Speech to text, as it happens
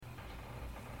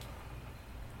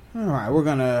Alright, we're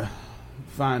gonna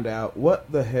find out what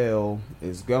the hell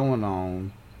is going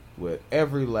on with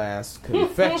every last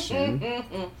confection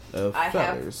of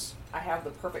feathers. I have the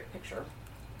perfect picture.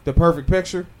 The perfect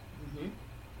picture? Mm-hmm.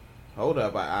 Hold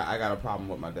up, I got a problem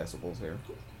with my decibels here.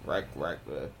 Right.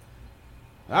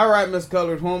 Alright, Miss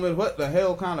Colored Woman, what the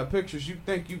hell kind of pictures you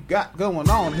think you got going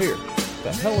on here?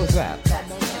 The hell is that?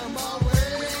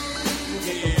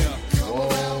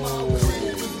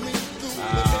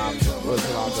 Was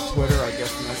it on the Twitter? I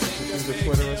guess messages through the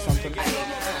Twitter or something.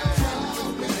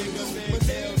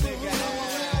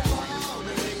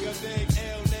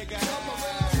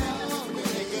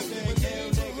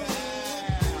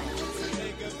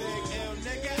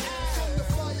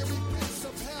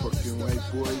 Fucking white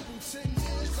boy.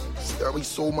 Starry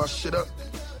sold my shit up.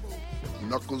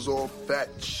 Knuckles all fat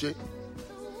and shit.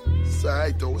 It's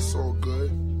alright though, it's all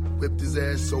good. Whipped his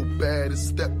ass so bad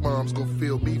his stepmom's gonna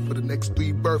feel me for the next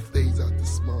 3 birthdays out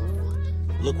this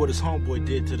motherfucker. Look what his homeboy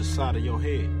did to the side of your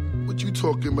head. What you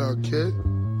talking about, kid?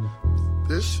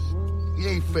 This shit? He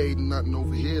ain't fading nothing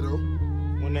over here, though.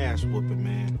 One ass whooping,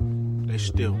 man. They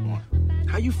still want.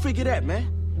 How you figure that, man?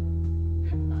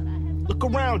 Look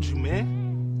around you, man.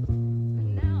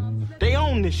 They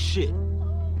own this shit.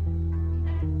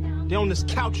 They own this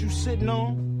couch you sitting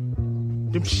on.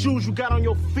 Them shoes you got on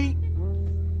your feet.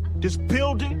 This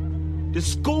building, this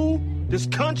school, this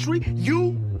country,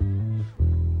 you.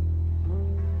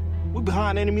 We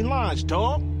behind enemy lines,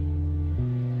 dawg.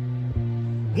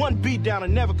 One beat down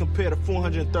and never compare to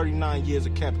 439 years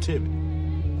of captivity.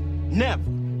 Never.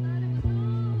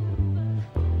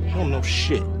 You don't know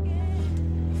shit.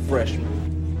 Freshman.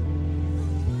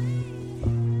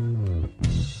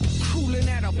 Cooling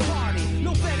at a party,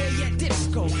 no better yet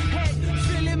disco. Head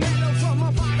feeling mellow from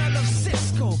a bottle of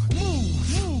Cisco. Move.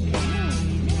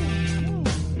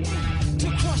 To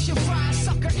crush your fried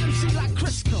sucker MC like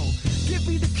Crisco. Give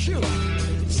me the cue.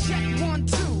 Check 1,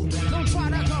 2. Don't try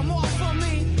to come off on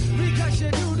me because you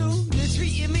doo-doo. You're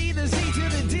treating me the Z to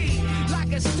the D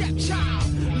like a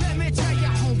stepchild. Let me tell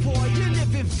you, homeboy, you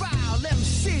living foul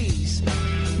MCs.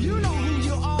 You know who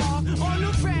you are on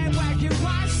the bandwagon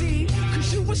YC,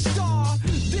 cause you a star.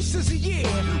 This is a year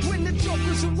when the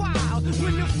jokers are wild,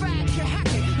 when the fat can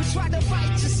hack it and try to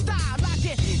bite your style. I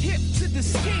get hip to the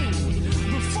scheme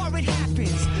before it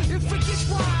happens. If it gets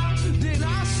wild, then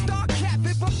I'll start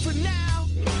capping. But for now,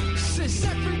 since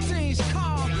everything's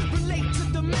calm, relate to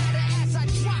the matter as I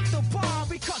drop the ball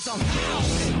because I'm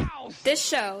housing. This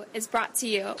show is brought to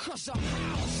you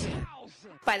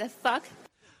by the fuck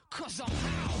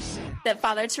that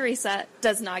Father Teresa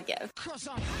does not give.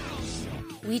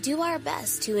 We do our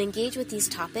best to engage with these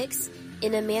topics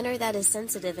in a manner that is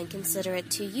sensitive and considerate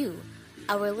to you,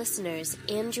 our listeners,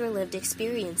 and your lived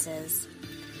experiences.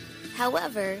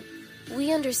 However,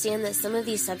 we understand that some of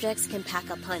these subjects can pack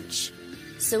a punch,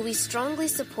 so we strongly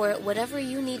support whatever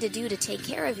you need to do to take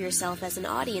care of yourself as an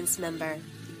audience member.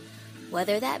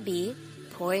 Whether that be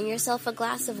pouring yourself a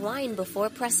glass of wine before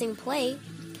pressing play,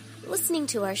 listening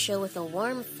to our show with a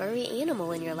warm, furry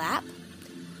animal in your lap,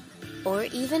 or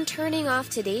even turning off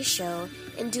today's show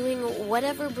and doing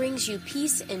whatever brings you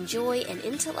peace and joy and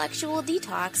intellectual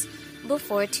detox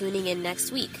before tuning in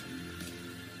next week.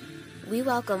 We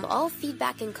welcome all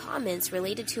feedback and comments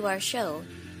related to our show,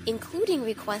 including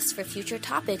requests for future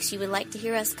topics you would like to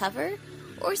hear us cover,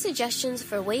 or suggestions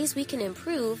for ways we can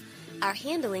improve our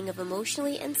handling of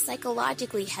emotionally and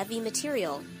psychologically heavy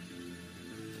material.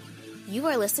 You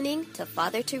are listening to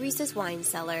Father Teresa's Wine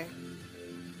Cellar.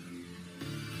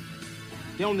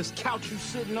 They on this couch you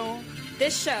sitting on.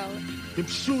 This show, them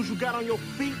shoes you got on your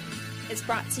feet, is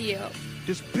brought to you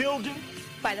this building,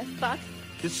 by the fuck,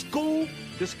 this school,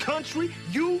 this country,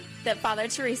 you, that Father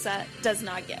Teresa does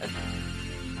not give.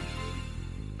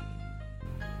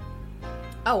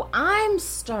 Oh, I'm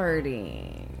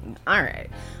starting. All right.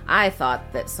 I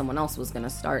thought that someone else was going to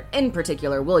start, in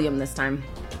particular William this time.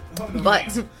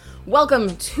 But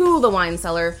welcome to the Wine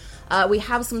Cellar. We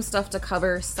have some stuff to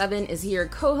cover. Seven is here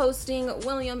co-hosting.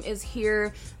 William is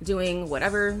here doing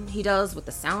whatever he does with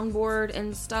the soundboard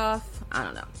and stuff. I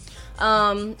don't know.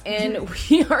 And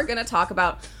we are going to talk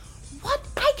about what?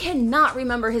 I cannot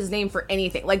remember his name for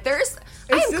anything. Like I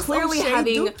am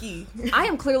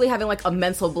clearly having like a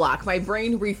mental block. My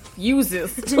brain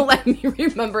refuses to let me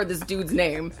remember this dude's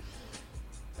name.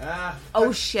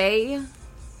 Oshay?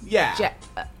 Yeah.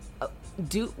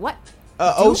 What?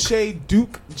 Oshay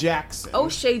Duke Jackson.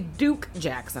 Oshay Duke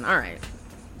Jackson. All right.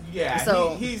 Yeah.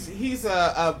 So he's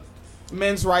a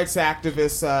men's rights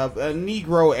activist, a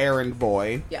Negro errand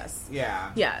boy. Yes.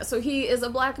 Yeah. Yeah. So he is a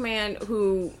black man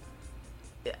who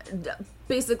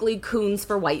basically coons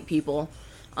for white people.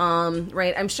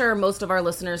 Right? I'm sure most of our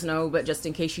listeners know, but just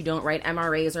in case you don't, right?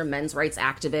 MRAs are men's rights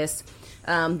activists.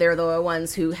 They're the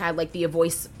ones who had like a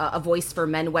voice for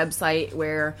men website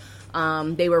where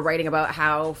they were writing about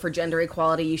how for gender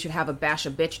equality you should have a bash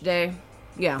a bitch day.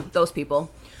 Yeah, those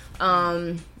people.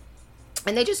 And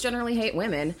they just generally hate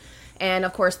women. And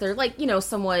of course they're like,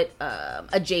 somewhat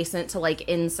adjacent to like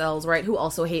incels, right? Who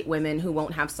also hate women who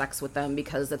won't have sex with them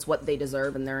because that's what they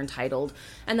deserve and they're entitled.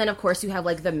 And then of course you have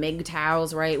like the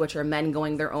MGTOWs, right? Which are men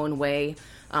going their own way,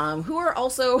 who are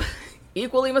also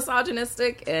equally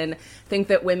misogynistic and think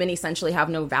that women essentially have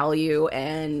no value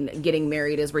and getting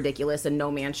married is ridiculous and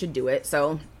no man should do it.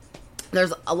 So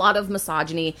there's a lot of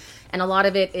misogyny, and a lot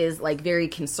of it is like very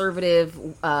conservative,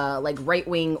 like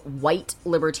right-wing, white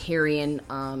libertarian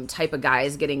type of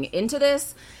guys getting into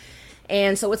this.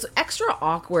 And so it's extra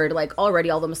awkward, like already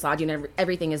all the misogyny and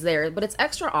everything is there, but it's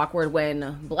extra awkward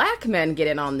when black men get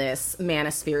in on this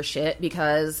manosphere shit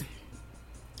because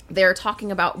they're talking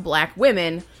about black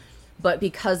women, but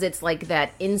because it's like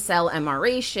that incel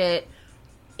MRA shit,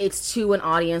 it's to an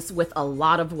audience with a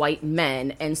lot of white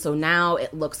men, and so now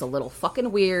it looks a little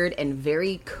fucking weird and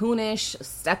very coonish,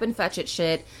 step and fetch it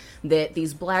shit that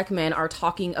these black men are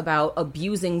talking about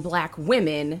abusing black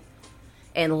women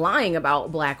and lying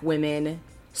about black women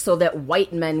so that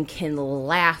white men can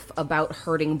laugh about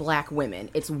hurting black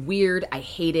women. It's weird. I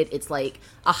hate it. It's like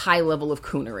a high level of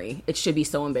coonery. It should be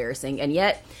so embarrassing, and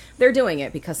yet they're doing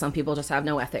it because some people just have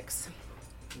no ethics.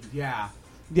 Yeah.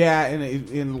 Yeah,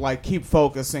 and like keep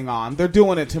focusing on. They're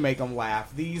doing it to make them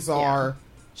laugh. These are,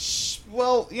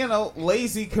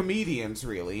 lazy comedians,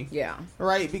 really. Yeah.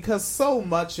 Right? Because so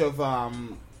much of,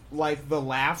 like, the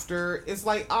laughter is,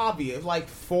 like, obvious, like,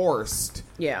 forced.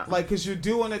 Yeah. Like, because you're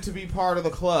doing it to be part of the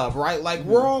club, right? Like,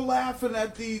 we're all laughing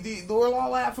at we're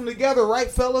all laughing together,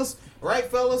 right, fellas? Right,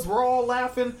 fellas? We're all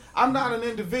laughing. I'm not an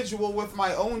individual with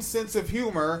my own sense of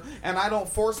humor, and I don't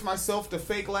force myself to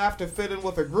fake laugh to fit in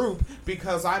with a group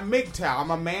because I'm MGTOW. I'm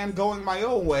a man going my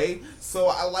own way, so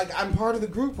I'm part of the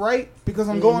group, right? Because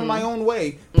I'm going my own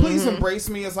way. Please embrace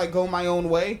me as I go my own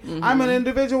way. I'm an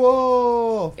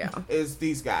individual. Yeah. Is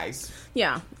these guys.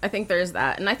 Yeah, I think there's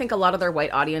that. And I think a lot of their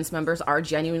white audience members are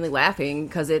genuinely laughing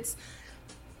because it's...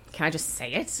 Can I just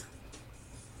say it?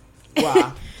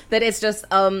 Wow. That it's just...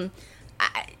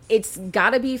 it's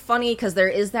gotta be funny because there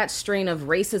is that strain of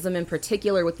racism in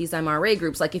particular with these MRA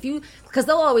groups. Like because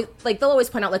they'll always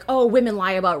point out like, oh, women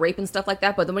lie about rape and stuff like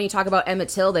that. But then when you talk about Emmett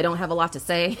Till, they don't have a lot to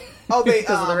say. Oh, they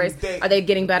because of the race. Are they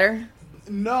getting better?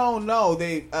 No,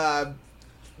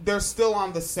 they're still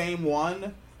on the same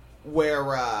one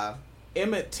where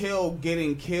Emmett Till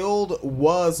getting killed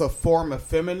was a form of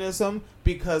feminism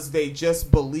because they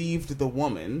just believed the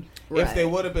woman. Right. If they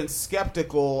would have been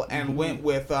skeptical and went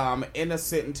with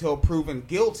innocent until proven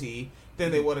guilty,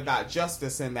 then they would have got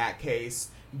justice in that case.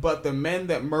 But the men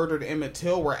that murdered Emmett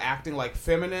Till were acting like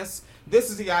feminists. This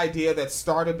is the idea that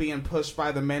started being pushed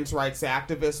by the men's rights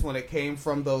activists when it came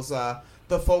from those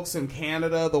the folks in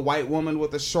Canada, the white woman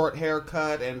with the short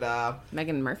haircut and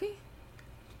Megan Murphy?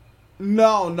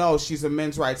 No, she's a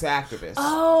men's rights activist.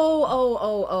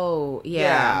 Oh,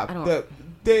 yeah. I don't...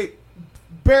 They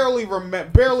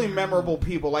barely memorable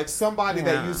people, like somebody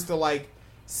that used to like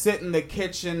sit in the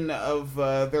kitchen of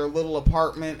their little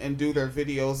apartment and do their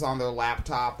videos on their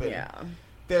laptop. And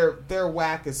they're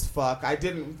whack as fuck.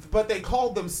 But they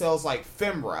called themselves like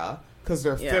FEMRA because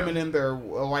they're feminine. They're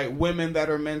like women that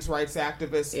are men's rights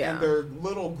activists, and their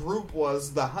little group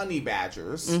was the Honey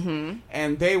Badgers,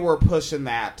 and they were pushing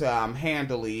that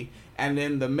handily. And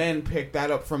then the men picked that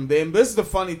up from them. This is the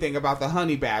funny thing about the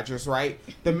Honey Badgers, right?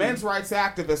 The men's rights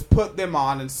activists put them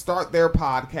on and start their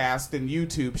podcast and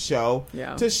YouTube show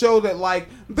to show that, like,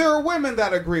 there are women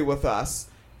that agree with us.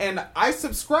 And I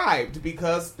subscribed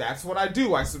because that's what I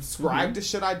do. I subscribe to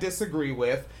shit I disagree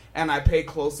with, and I pay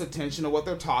close attention to what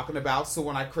they're talking about. So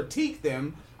when I critique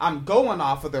them, I'm going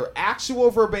off of their actual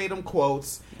verbatim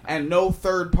quotes and no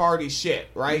third-party shit,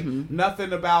 right?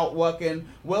 Nothing about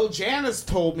well, Janice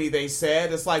told me they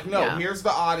said. It's like, no, here's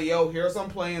the audio. Here's I'm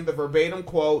playing the verbatim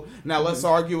quote. Now let's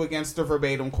argue against the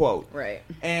verbatim quote. Right.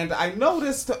 And I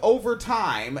noticed over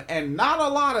time, and not a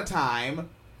lot of time,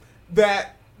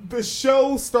 that the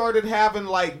show started having,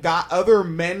 like, got other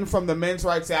men from the men's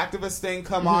rights activist thing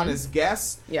come on as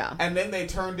guests. Yeah. And then they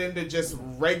turned into just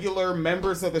regular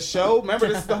members of the show. Remember,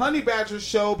 this is the Honey Badgers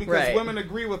show because women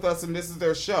agree with us and this is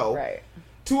their show. Right.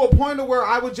 To a point of where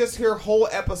I would just hear whole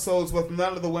episodes with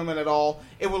none of the women at all.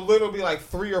 It would literally be like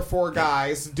 3 or 4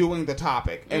 guys doing the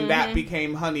topic. And that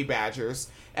became Honey Badgers.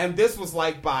 And this was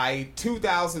like by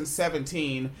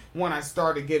 2017 when I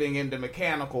started getting into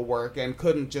mechanical work and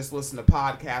couldn't just listen to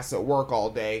podcasts at work all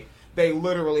day. they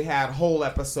literally had whole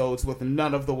episodes with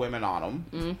none of the women on them.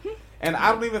 Mm-hmm. And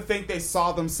I don't even think they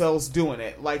saw themselves doing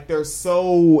it. Like, they're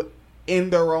so in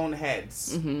their own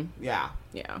heads. Mm-hmm. Yeah.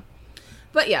 Yeah.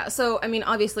 But yeah, so, I mean,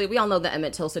 obviously, we all know the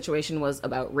Emmett Till situation was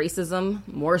about racism,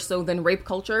 more so than rape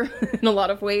culture in a lot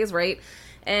of ways, right?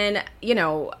 And, you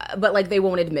know, but, like, they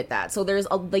won't admit that. So there's,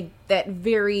 like, that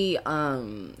very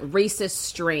racist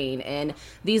strain. And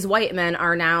these white men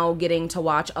are now getting to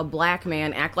watch a black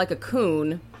man act like a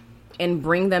coon and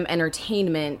bring them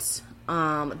entertainment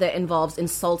that involves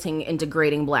insulting and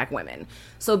degrading black women.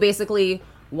 So basically,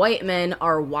 white men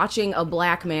are watching a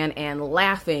black man and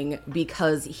laughing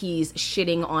because he's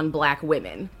shitting on black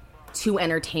women to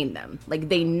entertain them. Like,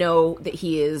 they know that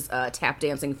he is tap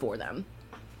dancing for them.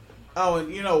 Oh,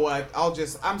 and you know what?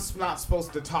 I'm not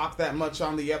supposed to talk that much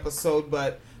on the episode,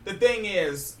 but the thing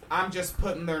is, I'm just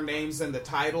putting their names in the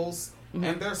titles. Mm-hmm.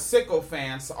 And their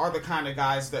sycophants are the kind of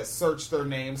guys that search their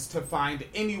names to find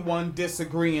anyone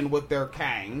disagreeing with their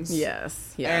kangs.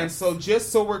 Yes, yes. And so, just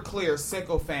so we're clear,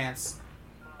 sycophants,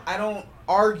 I don't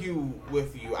argue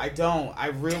with you. I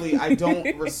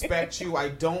don't respect you. I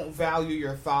don't value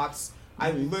your thoughts.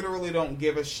 I literally don't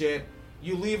give a shit.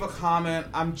 You leave a comment,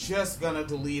 I'm just gonna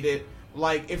delete it.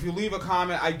 Like, if you leave a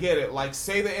comment, I get it. Like,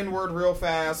 say the N-word real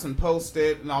fast and post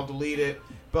it, and I'll delete it.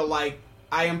 But, like,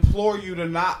 I implore you to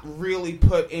not really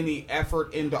put any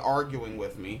effort into arguing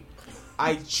with me.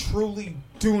 I truly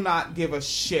do not give a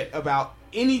shit about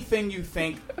anything you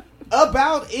think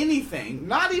about anything.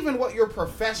 Not even what your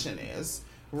profession is,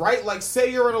 right? Like,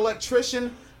 say you're an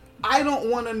electrician. I don't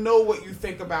want to know what you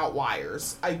think about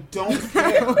wires. I don't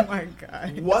care. Oh my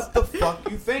God. What the fuck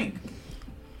you think.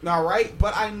 All right?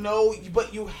 But I know,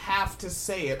 but you have to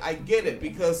say it. I get it,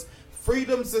 because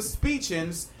freedoms of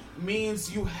speechings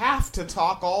means you have to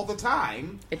talk all the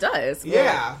time. It does.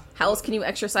 Yeah. Well, how else can you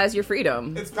exercise your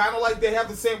freedom? It's kind of like they have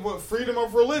the same with freedom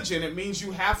of religion. It means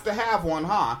you have to have one,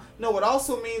 huh? No, it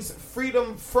also means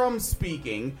freedom from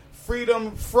speaking,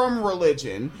 freedom from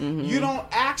religion. Mm-hmm. You don't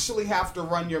actually have to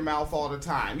run your mouth all the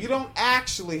time. You don't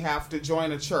actually have to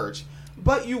join a church.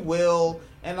 But you will,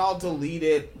 and I'll delete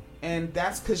it. And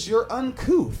that's because you're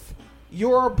uncouth.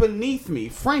 You're beneath me,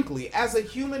 frankly, as a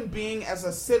human being, as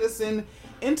a citizen,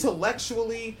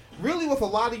 intellectually, really with a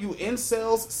lot of you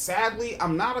incels. Sadly,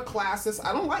 I'm not a classist.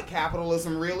 I don't like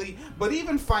capitalism, really. But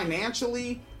even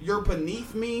financially, you're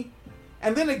beneath me.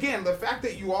 And then again, the fact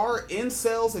that you are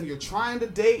incels and you're trying to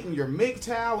date and you're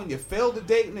MGTOW and you failed to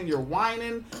date and you're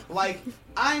whining. Like,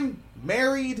 I'm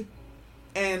married,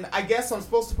 and I guess I'm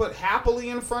supposed to put happily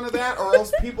in front of that, or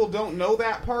else people don't know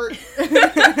that part.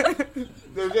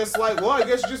 They're just like, well, I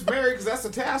guess you're just married because that's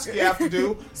a task you have to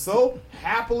do. So,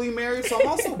 happily married. So I'm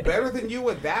also better than you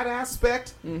with that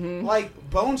aspect. Mm-hmm. Like,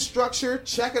 bone structure,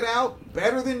 check it out,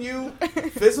 better than you.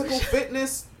 Physical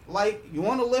fitness, like, you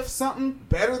want to lift something,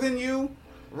 better than you,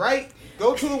 right?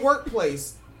 Go to the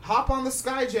workplace. Hop on the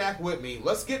Skyjack with me.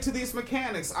 Let's get to these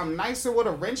mechanics. I'm nicer with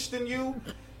a wrench than you.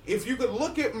 If you could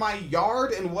look at my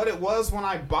yard and what it was when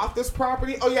I bought this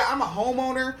property. Oh, yeah, I'm a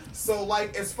homeowner. So,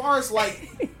 like, as far as,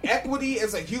 like, equity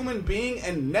as a human being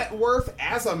and net worth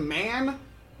as a man,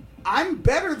 I'm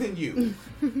better than you.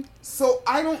 So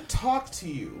I don't talk to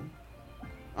you.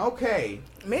 Okay.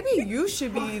 Maybe you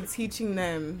should be teaching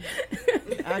them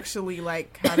actually,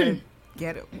 like, how to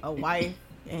get a wife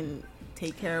and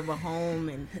take care of a home.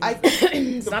 And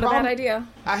it's not a bad idea.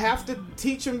 I have to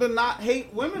teach them to not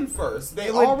hate women first. They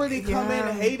already come in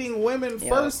hating women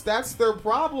first. That's their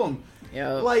problem.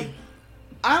 Yep. Like,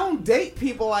 I don't date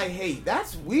people I hate.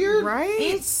 That's weird. Right?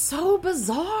 It's so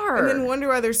bizarre. And then wonder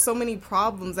why there's so many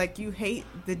problems. Like, you hate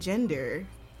the gender.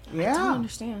 Yeah. I don't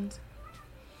understand.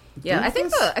 Yeah, I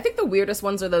think the weirdest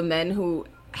ones are the men who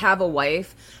have a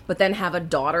wife, but then have a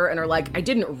daughter and are like, I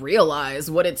didn't realize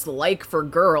what it's like for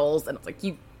girls. And it's like,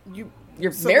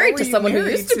 you're So married what to were you someone who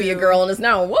married used to be a to? girl and is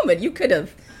now a woman. You could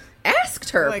have asked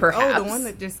her, Like, perhaps. oh, the one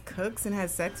that just cooks and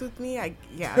has sex with me? I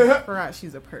forgot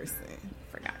she's a person.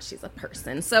 She's a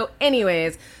person. So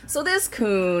anyways, so this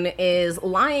coon is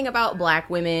lying about black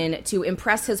women to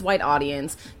impress his white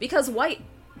audience because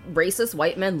racist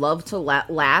white men love to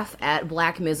laugh at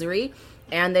black misery,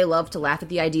 and they love to laugh at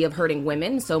the idea of hurting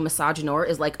women. So misogynoir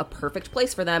is like a perfect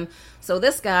place for them. So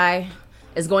this guy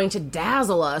is going to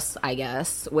dazzle us, I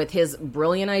guess, with his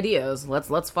brilliant ideas.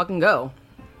 Let's fucking go.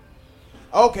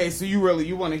 Okay, so you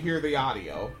want to hear the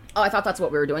audio. Oh, I thought that's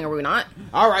what we were doing. Are we not?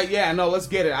 All right, yeah, no, let's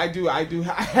get it. I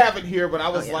have it here, but I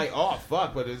was like, oh,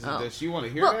 fuck, but does she want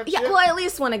to hear that shit? Well, I at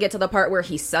least want to get to the part where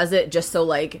he says it, just so,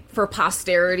 like, for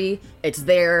posterity, it's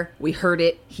there, we heard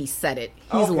it, he said it,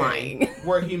 he's lying.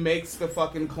 Where he makes the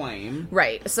fucking claim.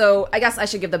 Right, so I guess I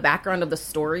should give the background of the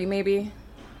story, maybe?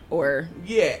 Or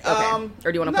yeah, okay.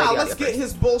 Or do you want to play the audio let's get first?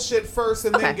 his bullshit first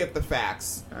and then get the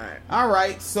facts. All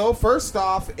right. So first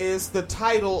off is the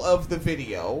title of the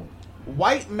video.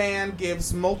 White man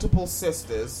gives multiple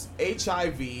sisters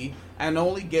HIV and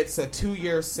only gets a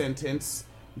 2-year sentence. ...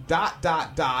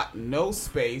 No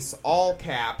space, all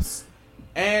caps,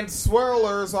 and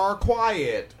swirlers are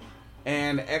quiet,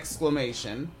 and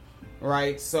exclamation.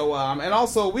 Right, so, and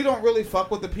also, we don't really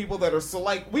fuck with the people that are, so,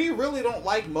 like, we really don't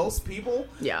like most people.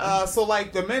 Yeah. So,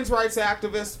 like, the men's rights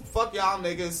activists, fuck y'all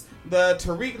niggas. The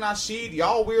Tariq Nasheed,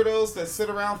 y'all weirdos that sit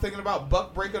around thinking about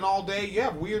buck breaking all day. You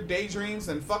have weird daydreams,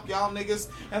 and fuck y'all niggas.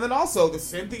 And then also, the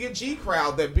Cynthia G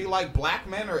crowd that be like black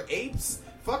men are apes.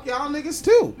 Fuck y'all niggas,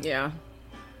 too. Yeah.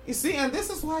 You see, and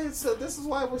this is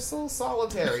why we're so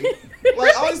solitary.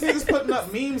 Like, all these niggas putting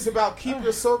up memes about keep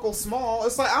your circle small.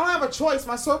 It's like, I don't have a choice.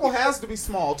 My circle has to be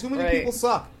small. Too many people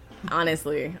suck.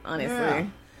 Honestly.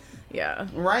 Yeah.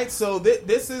 Right, so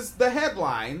this is the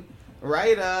headline,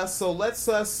 right? So let's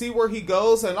see where he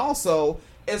goes. And also,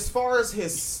 as far as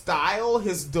his style,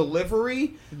 his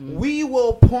delivery, we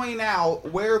will point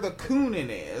out where the coonin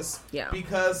is. Yeah.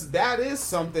 Because that is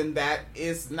something that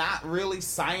is not really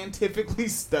scientifically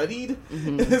studied.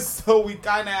 So we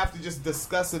kind of have to just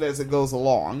discuss it as it goes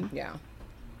along. Yeah.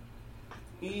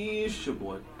 It's your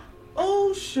boy,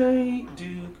 Oshay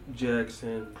Duke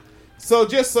Jackson. So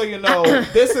just so you know,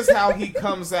 this is how he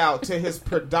comes out to his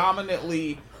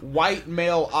predominantly white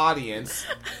male audience.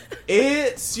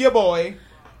 It's your boy,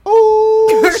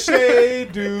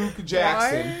 Oshay Duke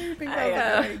Jackson.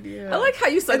 I like how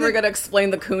you said we're going to explain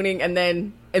the cooning and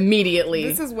then immediately...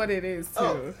 This is what it is,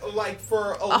 too. Like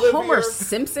for a Olivia, Homer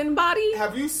Simpson body?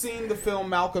 Have you seen the film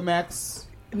Malcolm X?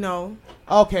 No.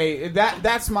 Okay,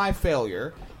 that's my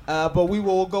failure. But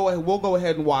we'll go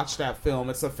ahead and watch that film.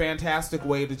 It's a fantastic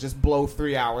way to just blow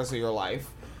 3 hours of your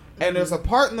life. And there's a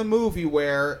part in the movie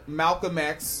where Malcolm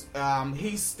X,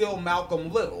 he's still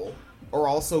Malcolm Little, or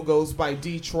also goes by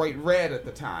Detroit Red at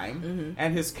the time,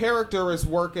 and his character is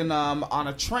working on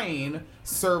a train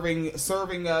serving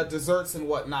desserts and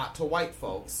whatnot to white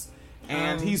folks.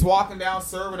 And he's walking down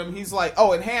serving them. He's like,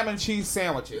 and ham and cheese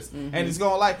sandwiches. And he's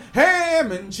going like,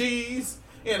 ham and cheese.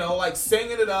 You know, like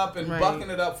singing it up and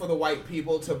bucking it up for the white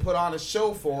people to put on a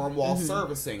show for them while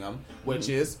servicing them, which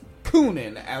is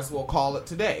coonin, as we'll call it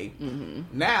today.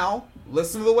 Now,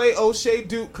 listen to the way Oshay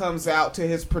Duke comes out to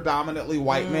his predominantly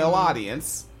white male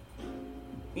audience.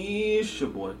 It's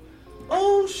your boy,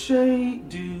 Oshay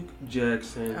Duke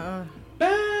Jackson.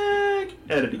 Back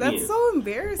at it again. That's so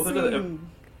embarrassing.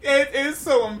 It is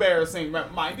so embarrassing.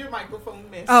 Mind your microphone,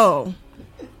 miss. Oh.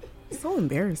 So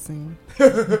embarrassing.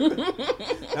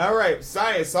 All right.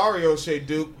 Sorry, Oshay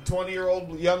Duke.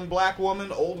 20-year-old young black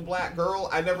woman, old black girl.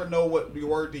 I never know what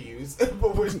word to use.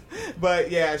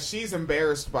 But yeah, she's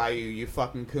embarrassed by you, you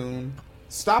fucking coon.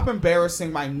 Stop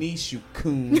embarrassing my niece, you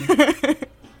coon.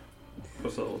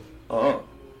 So, a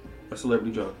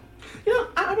celebrity drunk. You know,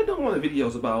 I've been doing one of the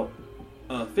videos about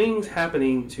things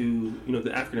happening to,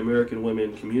 the African American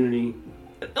women community.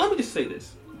 And let me just say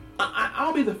this.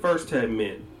 I'll be the first to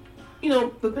admit,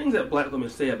 the things that black women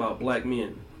say about black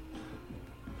men,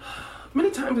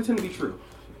 many times they tend to be true.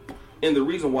 And the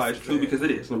reason why it's true, because it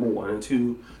is, number one. And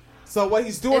two... So what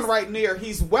he's doing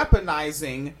he's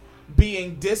weaponizing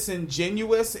being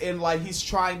disingenuous and, like, he's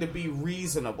trying to be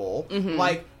reasonable.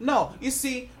 Like, no, you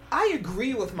see, I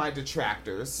agree with my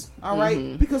detractors, all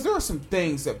right? Because there are some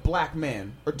things that black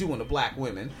men are doing to black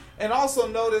women. And also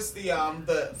notice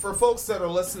the for folks that are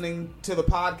listening to the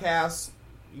podcast,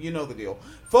 you know the deal.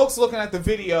 Folks looking at the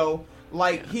video,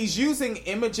 like, he's using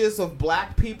images of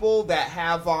black people that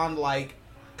have on, like,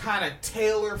 kind of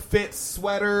tailor-fit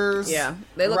sweaters. Yeah,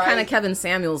 they look kind of Kevin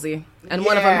Samuels-y. And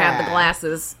one of them had the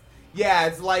glasses. Yeah,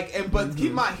 it's like, but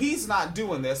keep in mind, he's not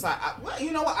doing this. Well,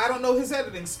 you know what? I don't know his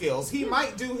editing skills. He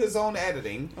might do his own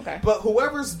editing. Okay. But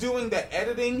whoever's doing the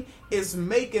editing is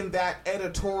making that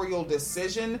editorial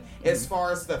decision as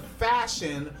far as the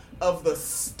fashion of the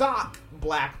stock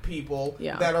black people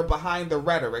that are behind the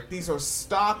rhetoric. These are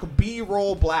stock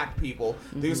B-roll black people.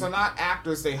 These are not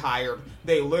actors they hired.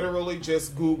 They literally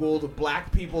just Googled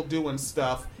black people doing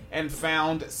stuff and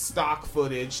found stock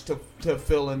footage to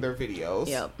fill in their videos.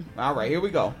 Yep. All right, here we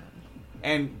go.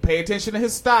 And pay attention to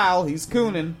his style. He's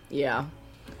cooning. Yeah.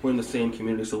 We're in the same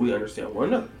community, so we understand one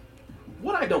another.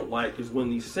 What I don't like is when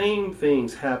these same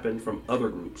things happen from other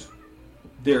groups.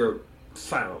 They're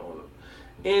silent on them.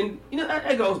 And,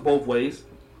 that goes both ways,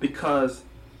 because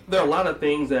there are a lot of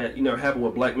things that, happen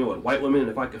with black men, with white women, and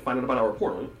if I could find out about, I'll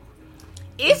report on it.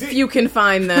 If you can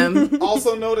find them.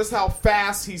 Also notice how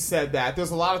fast he said that.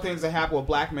 There's a lot of things that happen with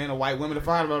black men and white women. If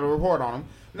I find out, I'll report on them.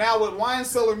 Now with Wine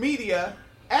Cellar Media,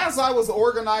 as I was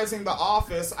organizing the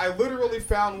office, I literally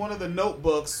found one of the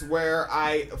notebooks where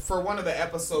for one of the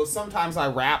episodes, sometimes I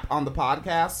rap on the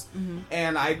podcast,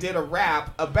 and I did a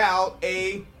rap about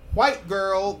a white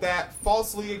girl that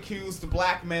falsely accused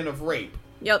black men of rape.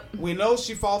 Yep. We know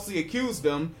she falsely accused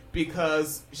them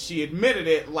because she admitted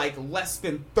it like less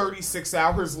than 36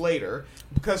 hours later,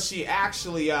 because she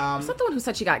actually... Is that the one who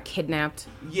said she got kidnapped?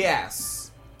 Yes.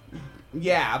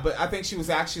 Yeah, but I think she was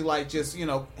actually like just,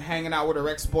 hanging out with her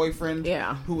ex-boyfriend,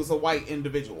 who was a white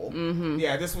individual. Mm-hmm.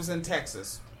 Yeah, this was in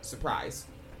Texas. Surprise.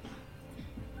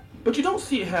 But you don't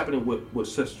see it happening with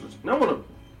sisters. And I want to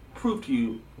prove to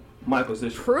you my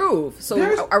position. Prove?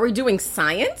 So are we doing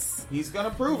science? He's going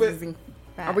to prove it.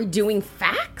 Are we doing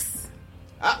facts?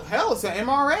 Hell, it's an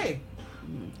MRA.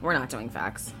 We're not doing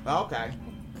facts. Okay.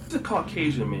 It's a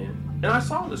Caucasian man. And I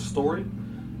saw this story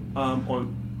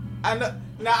on... I know.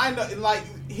 Now, I know, like,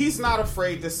 he's not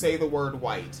afraid to say the word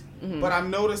white, but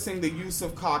I'm noticing the use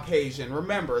of Caucasian.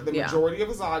 Remember, the majority of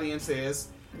his audience is,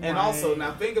 and also,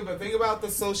 now think about the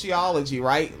sociology,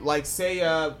 right? Like, say,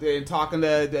 talking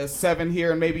to Seven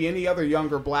here and maybe any other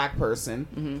younger black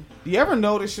person, do you ever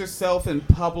notice yourself in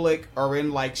public or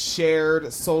in, like,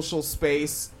 shared social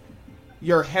space,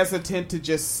 you're hesitant to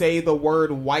just say the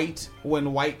word white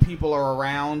when white people are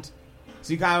around?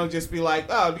 So you kind of just be like,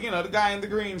 oh, the guy in the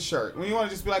green shirt. When you want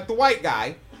to just be like the white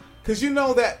guy. Because you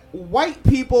know that white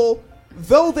people,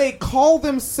 though they call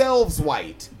themselves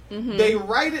white, they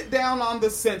write it down on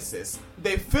the census.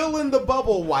 They fill in the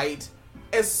bubble white.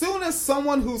 As soon as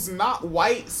someone who's not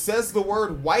white says the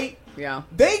word white,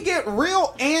 they get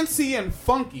real antsy and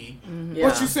funky.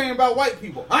 What you saying about white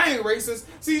people? I ain't racist.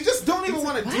 So you just don't even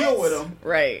want to deal with them.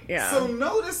 Right, yeah. So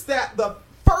notice that the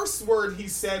first word he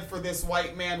said for this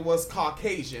white man was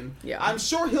Caucasian. Yeah. I'm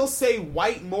sure he'll say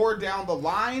white more down the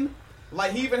line.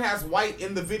 Like, he even has white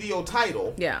in the video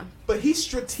title. Yeah. But he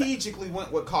strategically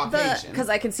went with Caucasian. Because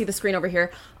I can see the screen over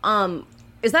here.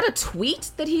 Is that a tweet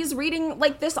that he's reading,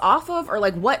 like, this off of? Or,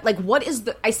 what is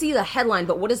the... I see the headline,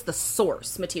 but what is the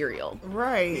source material?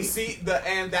 Right. You see,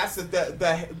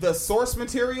 the source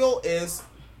material is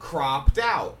cropped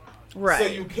out. Right. So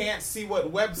you can't see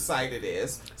what website it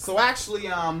is. So actually,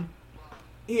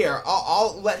 here,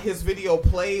 I'll let his video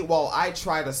play while I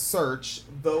try to search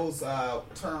those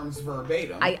terms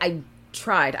verbatim. I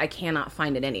tried. I cannot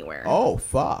find it anywhere. Oh,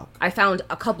 fuck. I found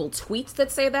a couple tweets that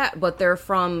say that, but they're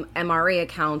from MRA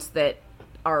accounts that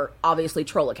are obviously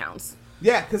troll accounts.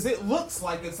 Yeah, because it looks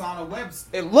like it's on a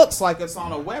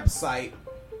website.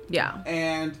 Yeah.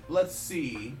 And let's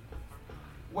see.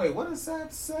 Wait, what does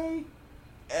that say?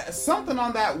 Something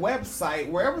on that website,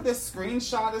 wherever this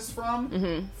screenshot is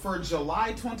from, for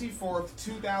July 24th,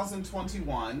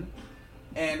 2021,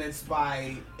 and it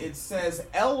says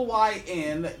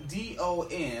LYNDON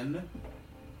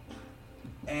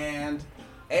and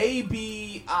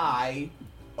ABIOYE,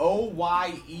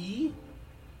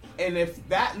 and if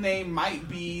that name might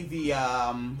be the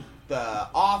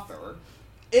author,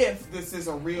 if this is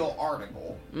a real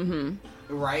article.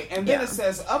 Right, and then it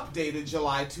says updated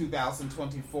July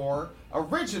 2024,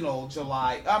 original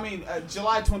July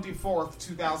 24th,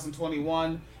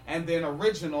 2021, and then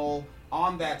original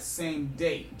on that same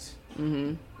date.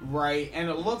 Right, and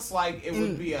it looks like it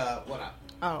would be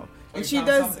and she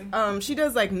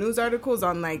does like news articles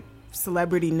on like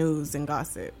celebrity news and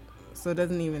gossip, so it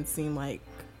doesn't even seem like.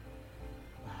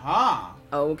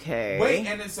 Okay. Wait,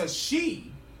 and it's a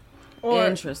she. Or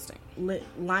interesting.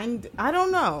 I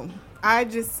don't know. I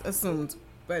just assumed,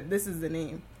 but this is the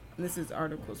name. This is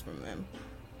articles from them.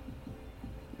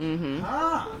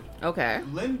 Okay.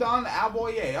 Lyndon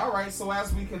Aboye. All right. So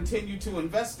as we continue to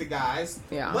investigate,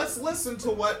 let's listen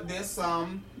to what this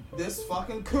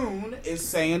fucking coon is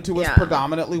saying to his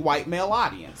predominantly white male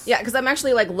audience. Yeah, because I'm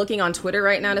actually like looking on Twitter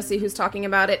right now to see who's talking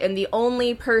about it, and the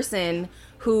only person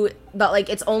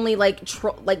it's only like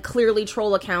clearly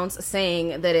troll accounts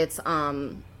saying that it's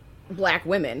black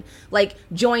women. Like,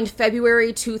 joined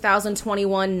February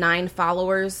 2021, 9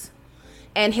 followers,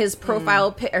 and his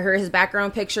profile his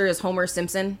background picture is Homer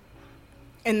Simpson,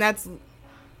 and that's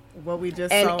what we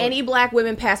just and saw. Any black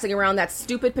women passing around that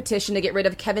stupid petition to get rid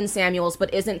of Kevin Samuels,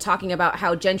 but isn't talking about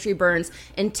how Gentry Burns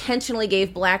intentionally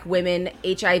gave black women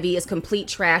HIV is complete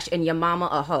trash and your mama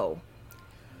a hoe.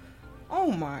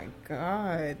 Oh my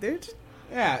God.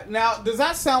 Yeah. Now, does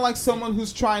that sound like someone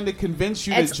who's trying to convince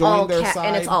you to join their side?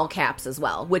 And it's all caps as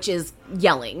well, which is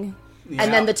yelling. Yeah.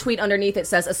 And then the tweet underneath it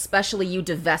says, especially you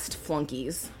divest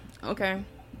flunkies. Okay.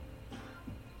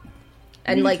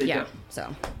 And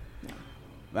so.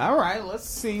 All right, let's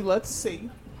see.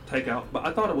 Takeout, but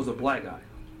I thought it was a black guy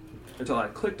until I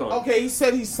clicked on it. Okay, he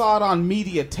said he saw it on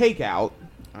Media Takeout.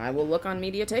 I will look on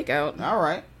Media Takeout. All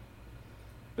right.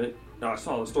 But I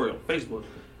saw the story on Facebook,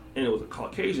 and it was a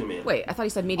Caucasian man. Wait, I thought you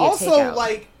said Media Also, Takeout.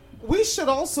 like, we should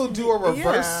also do a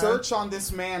reverse search on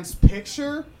this man's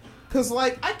picture. Because,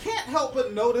 like, I can't help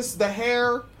but notice the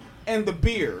hair and the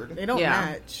beard. They don't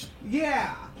match.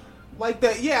 Yeah. Like,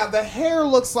 the hair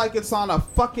looks like it's on a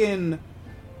fucking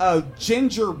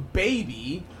ginger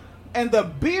baby. And the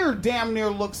beard damn near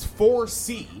looks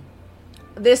 4C.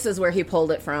 This is where he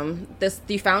pulled it from.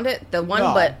 You found it? The one,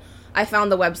 No. But I found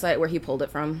the website where he pulled it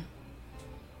from.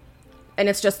 And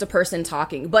it's just a person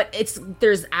talking. But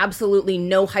there's absolutely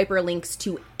no hyperlinks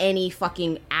to any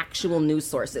fucking actual news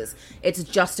sources. It's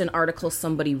just an article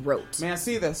somebody wrote. Man,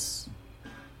 see this.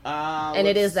 And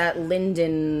it is that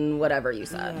Linden whatever you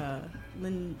said.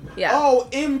 Yeah. Oh,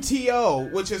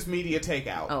 MTO, which is Media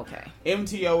Takeout. Okay.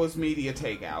 MTO is Media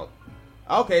Takeout.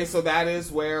 Okay, so that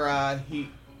is where he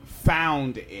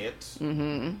found it.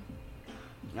 Mm-hmm.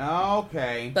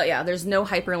 Okay. But yeah, there's no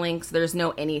hyperlinks. There's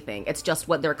no anything. It's just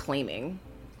what they're claiming.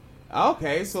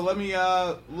 Okay, so let me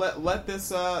let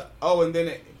this oh, and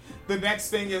then the next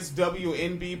thing is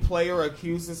WNB player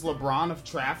accuses LeBron of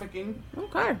trafficking.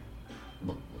 Okay.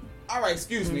 All right,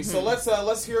 excuse me. So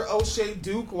let's hear Oshay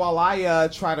Duke while I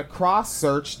try to cross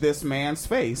search this man's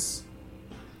face.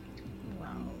 Wow.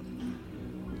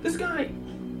 This guy,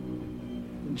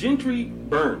 Gentry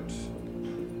Burns.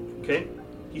 Okay,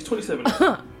 he's 27.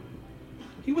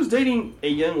 He was dating a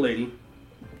young lady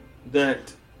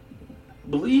that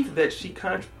believed that she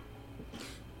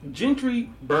Gentry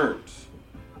Burns.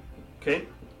 Okay,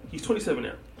 he's 27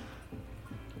 now.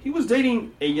 He was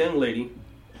dating a young lady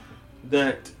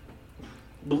that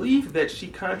believed that she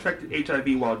contracted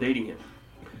HIV while dating him.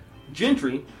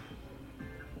 Gentry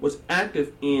was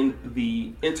active in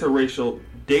the interracial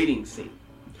dating scene.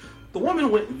 The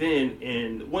woman went then,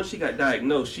 and once she got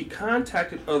diagnosed, she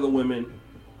contacted other women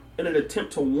in an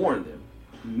attempt to warn them.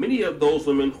 Many of those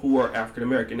women who are African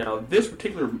American. Now, this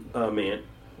particular man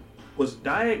was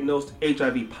diagnosed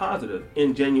HIV positive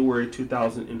in January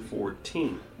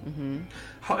 2014. Mm-hmm.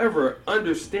 However,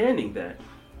 understanding that,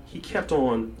 he kept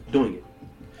on doing it.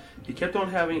 He kept on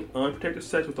having unprotected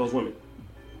sex with those women.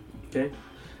 Okay?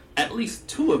 At least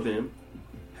 2 of them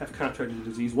have contracted the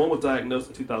disease. One was diagnosed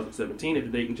in 2017 after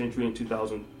dating Gentry in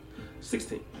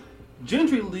 2016.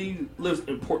 Gentry lives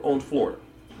in Port Orange, Florida.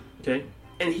 Okay?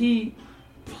 And he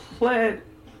pleaded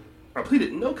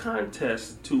no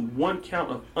contest to 1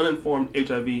 count of uninformed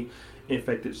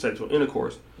HIV-infected sexual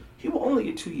intercourse. He will only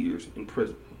get 2 years in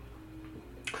prison.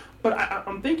 But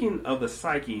I'm thinking of the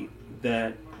psyche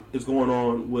that is going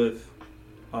on with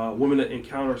women that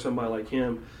encounter somebody like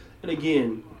him. And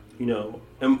again, you know,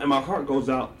 and my heart goes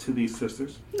out to these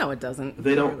sisters. No, it doesn't.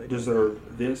 They don't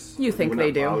deserve this. You think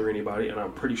they do? Bother anybody, and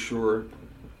I'm pretty sure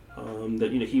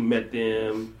that he met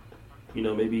them,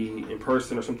 maybe in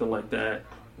person or something like that.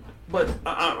 But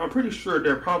I'm pretty sure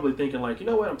they're probably thinking like, you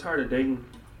know what? I'm tired of dating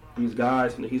these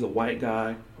guys. He's a white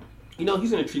guy. He's going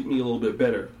to treat me a little bit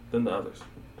better than the others.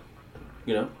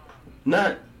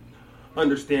 Not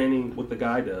understanding what the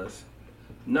guy does.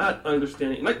 Not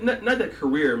understanding, not that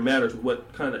career matters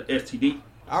what kind of STD.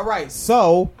 All right,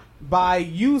 so by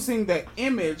using the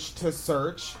image to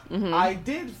search, I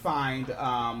did find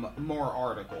more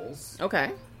articles.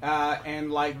 Okay.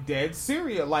 And like dead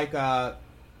serious, like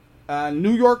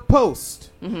New York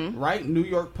Post, right? New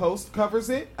York Post covers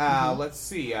it. Let's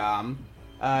see,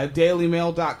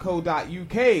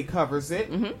 dailymail.co.uk covers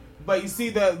it. But you see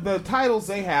the titles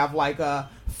they have, like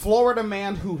Florida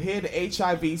man who hid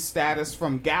HIV status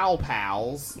from gal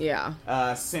pals. Yeah.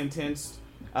 Sentenced.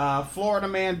 Florida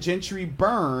man Gentry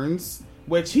Burns,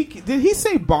 which did he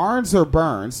say Barnes or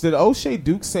Burns? Did Oshay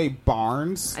Duke say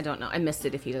Barnes? I don't know. I missed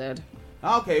it if he did.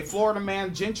 Okay, Florida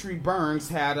man Gentry Burns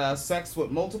had sex with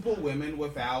multiple women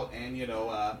without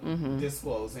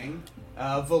disclosing.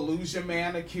 Volusia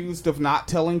man accused of not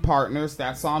telling partners.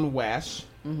 That's on Wesh.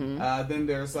 Then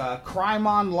there's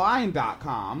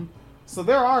crimeonline.com. So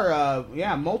there are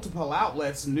multiple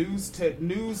outlets. News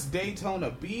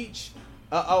Daytona Beach.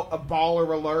 A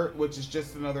Baller Alert, which is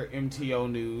just another MTO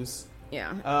news.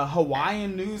 Yeah.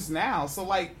 Hawaiian News Now. So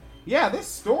like, yeah, this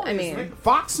story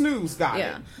Fox News got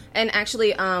it. And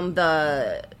actually,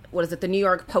 the New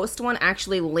York Post one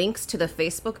actually links to the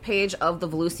Facebook page of the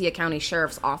Volusia County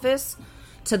Sheriff's Office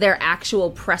to their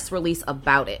actual press release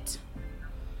about it.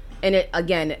 And it,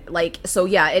 again,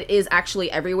 it is actually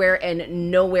everywhere,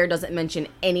 and nowhere does it mention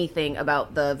anything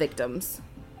about the victims.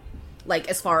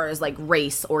 Like, as far as,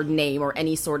 race or name or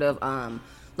any sort of,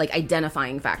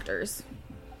 identifying factors.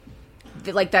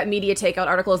 that media takeout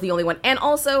article is the only one. And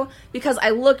also, because I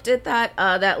looked at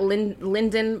that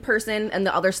Linden person and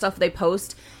the other stuff they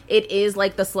post, it is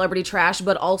like the celebrity trash,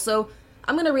 but also,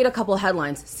 I'm going to read a couple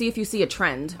headlines, see if you see a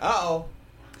trend. Uh-oh.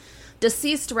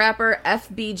 Deceased rapper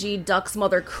FBG Duck's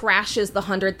mother crashes the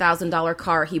 $100,000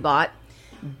 car he bought.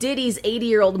 Diddy's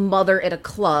 80-year-old mother at a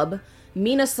club.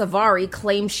 Mina Savari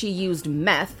claims she used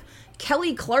meth.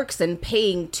 Kelly Clarkson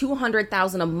paying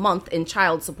 $200,000 a month in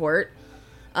child support.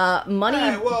 Money.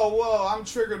 Hey, whoa! I'm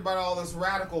triggered by all this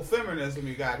radical feminism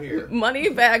you got here.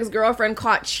 Moneybag's girlfriend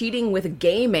caught cheating with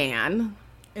gay man.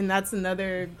 And that's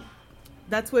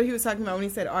what he was talking about when he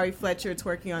said Ari Fletcher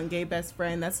twerking on gay best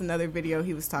friend. That's another video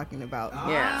he was talking about.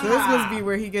 Yeah. So this must be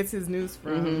where he gets his news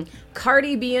from. Mm-hmm.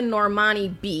 Cardi B and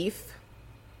Normani beef.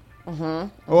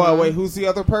 Oh, wait, who's the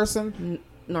other person?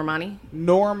 Normani.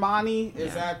 Normani?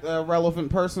 Is that a relevant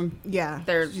person? Yeah.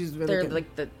 They're good.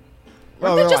 like the...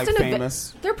 Oh, they're like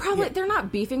famous. They're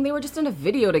not beefing. They were just in a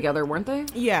video together, weren't they?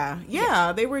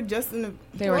 Yeah. They were just in a...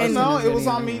 It was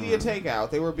on Media Takeout.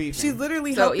 They were beefing. She's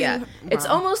literally So, helping... yeah. Wow. It's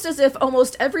almost as if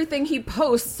almost everything he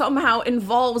posts somehow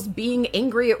involves being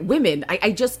angry at women.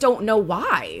 I just don't know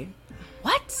why.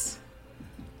 What?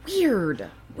 Weird.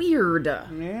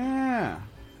 Yeah.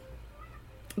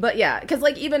 But yeah, because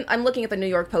like even I'm looking at the New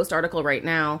York Post article right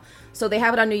now. So they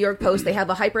have it on New York Post. They have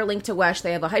a hyperlink to WESH.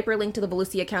 They have a hyperlink to the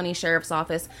Volusia County Sheriff's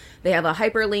Office. They have a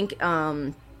hyperlink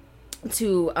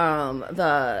to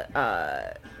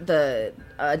the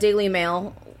Daily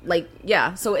Mail. Like,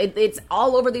 yeah, so it's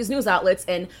all over these news outlets,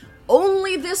 and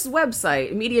only this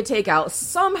website, Media Takeout,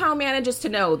 somehow manages to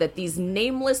know that these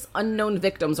nameless, unknown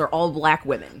victims are all black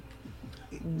women.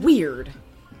 Weird.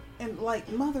 And like,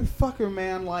 motherfucker,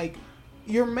 man, like,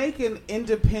 you're making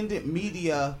independent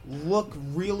media look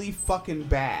really fucking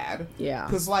bad. Yeah.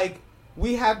 Because, like,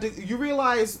 we had to... You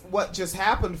realize what just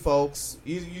happened, folks?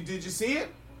 Did you see it?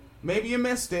 Maybe you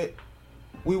missed it.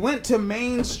 We went to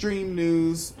mainstream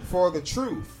news for the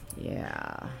truth.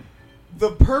 Yeah.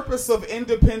 The purpose of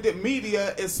independent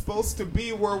media is supposed to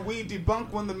be where we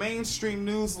debunk when the mainstream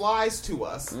news lies to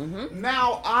us. Mm-hmm.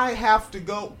 Now I have to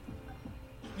go...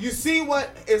 You see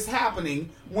what is happening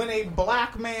when a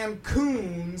black man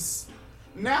coons.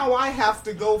 Now I have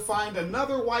to go find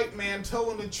another white man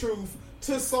telling the truth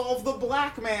to solve the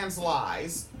black man's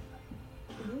lies.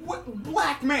 What,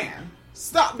 black man,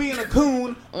 stop being a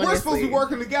coon. Honestly. We're supposed to be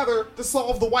working together to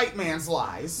solve the white man's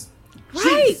lies.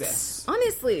 Right. Jesus.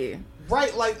 Honestly.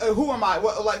 Right, like, who am I?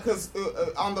 What, like, because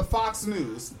on the Fox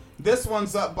News, this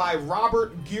one's up by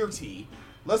Robert Geerty.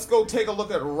 Let's go take a look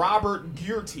at Robert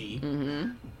Geerty. Mm-hmm.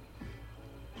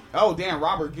 Oh, damn,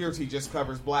 Robert Geerty just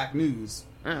covers black news.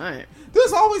 All right.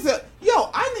 There's always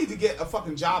I need to get a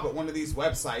fucking job at one of these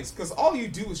websites, because all you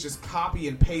do is just copy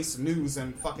and paste news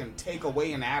and fucking take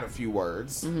away and add a few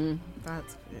words. Mm-hmm.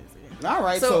 That's crazy. All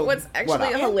right, so what's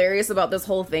actually hilarious about this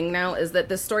whole thing now is that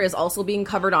this story is also being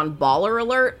covered on Baller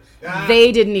Alert.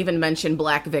 They didn't even mention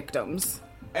black victims.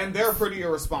 And they're pretty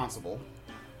irresponsible.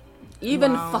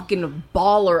 Even fucking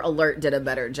Baller Alert did a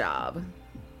better job.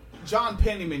 John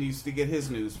Pennyman used to get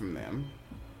his news from them.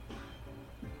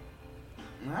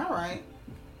 All right.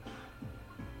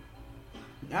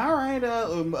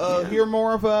 Hear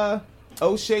more of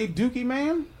Oshay Duke,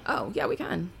 man? Oh, yeah, we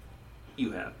can.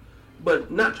 You have.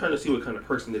 But not trying to see what kind of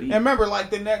person that he is. And remember, like,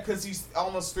 the net, because he's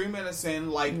almost 3 minutes in,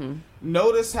 like,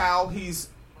 notice how he's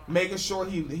making sure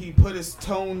he put his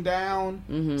tone down.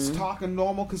 He's talking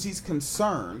normal because he's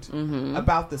concerned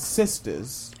about the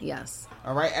sisters. Yes.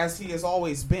 All right, as he has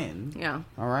always been. Yeah.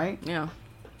 All right? Yeah.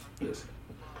 Yes.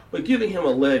 But giving him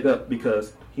a leg up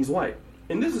because he's white.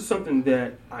 And this is something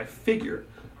that I figure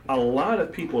a lot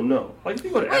of people know. Like, if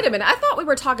you go to Wait a minute, I thought we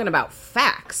were talking about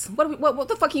facts. What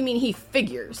the fuck you mean he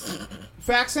figures?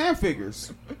 Facts and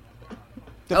figures.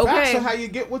 The facts are how you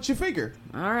get what you figure.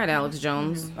 All right, Alex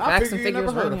Jones. I Facts and figure you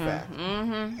figures never heard right of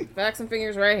here. fact. Facts and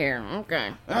figures right here.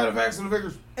 Okay. The facts and the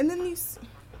figures. And then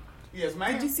Yes,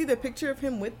 man. did you see the picture of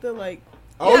him with the, like...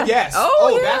 Oh, Yeah. yes.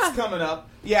 Oh, yeah. That's coming up.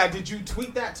 Yeah, did you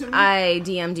tweet that to me? I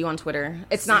DM'd you on Twitter.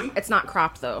 It's See? not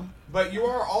cropped though. But you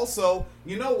are also,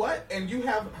 you know what? And you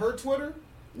have her Twitter?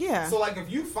 Yeah. So, like, if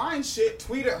you find shit,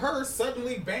 tweet at her,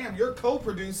 suddenly, bam, you're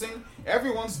co-producing.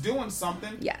 Everyone's doing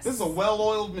something. Yes. This is a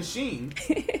well-oiled machine.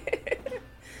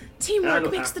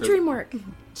 Teamwork makes the dream work.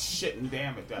 Shit and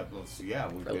damn it, that looks, yeah,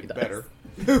 we Really did does. better.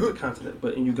 the continent,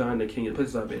 but in Uganda, Kenya,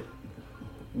 places I've been,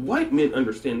 white men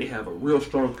understand they have a real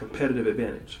strong competitive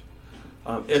advantage.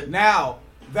 Now,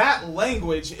 that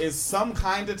language is some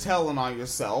kind of telling on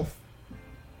yourself.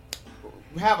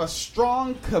 Have a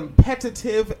strong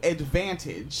competitive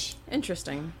advantage.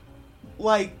 Interesting.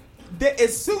 Like,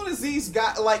 as soon as these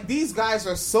guys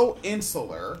are so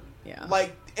insular,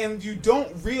 and you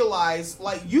don't realize,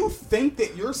 you think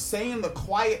that you're saying the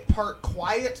quiet part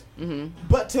quiet,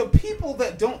 but to people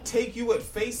that don't take you at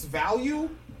face value,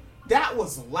 that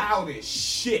was loud as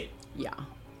shit. Yeah.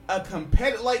 A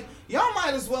competitive, y'all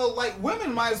might as well,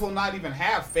 women might as well not even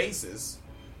have faces.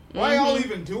 Why y'all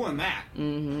even doing that?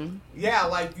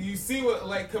 Yeah, you see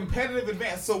what, competitive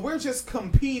advance. So we're just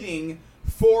competing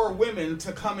for women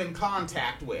to come in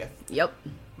contact with. Yep.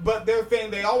 But their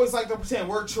thing, they always like to pretend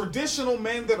we're traditional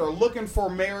men that are looking for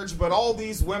marriage, but all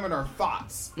these women are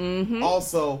thoughts.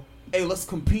 Also, hey, let's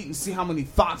compete and see how many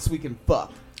thoughts we can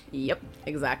fuck. Yep,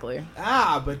 exactly.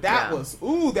 But that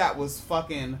was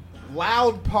fucking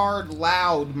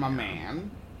loud, my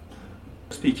man.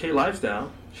 SPK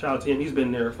Lifestyle, shout out to him. He's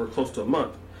been there for close to a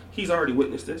month. He's already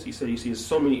witnessed this. He said he sees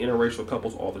so many interracial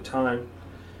couples all the time.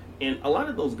 And a lot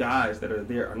of those guys that are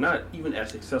there are not even as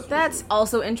successful. That's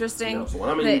also interesting. So when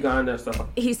I'm in Uganda and stuff,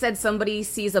 he said somebody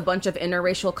sees a bunch of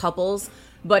interracial couples,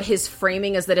 but his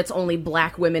framing is that it's only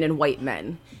black women and white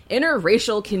men.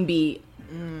 Interracial can be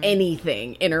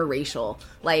anything interracial,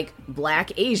 like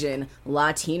black, Asian,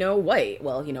 Latino, white.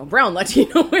 Well, brown,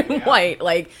 Latino, and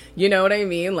white. You know what I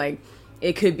mean?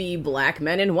 It could be black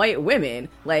men and white women.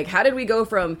 How did we go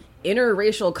from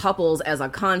interracial couples as a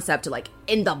concept to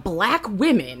in the black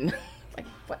women?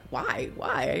 What?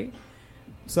 Why?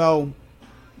 So,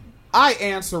 I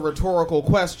answer rhetorical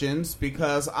questions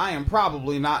because I am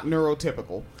probably not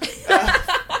neurotypical.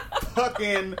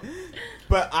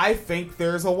 But I think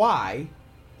there's a why.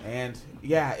 And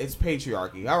yeah, it's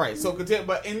patriarchy. All right, so continue.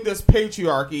 But in this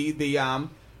patriarchy,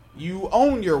 you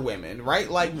own your women,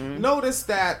 right? Notice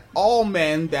that all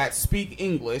men that speak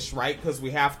English, right? Because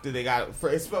we have to. They got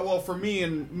for me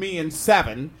and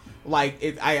Seven.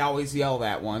 I always yell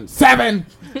that one 7.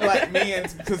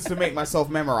 Because to make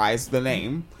myself memorize the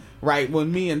name, right?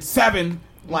 When me and Seven,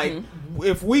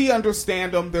 if we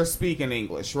understand them, they're speaking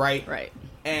English, right? Right.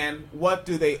 And what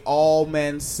do they all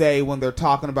men say when they're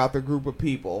talking about their group of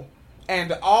people?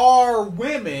 And our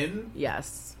women,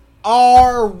 yes,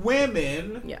 are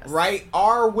women, yes, right?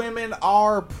 Our women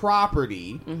are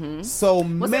property. So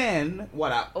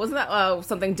what up? Wasn't that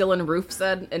something Dylan Roof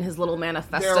said in his little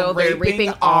manifesto? They're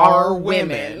raping our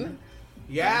women.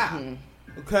 Yeah.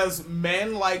 Because men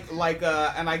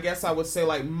and I guess I would say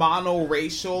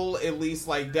monoracial, at least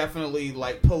definitely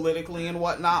politically and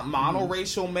whatnot,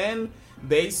 monoracial men,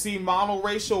 they see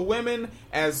monoracial women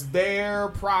as their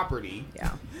property.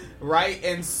 Yeah. Right?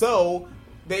 And so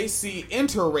they see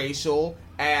interracial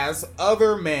as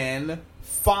other men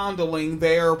fondling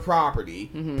their property,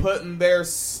 putting their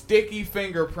sticky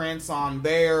fingerprints on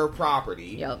their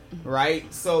property. Yep.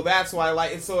 Right? So that's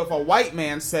why so if a white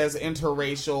man says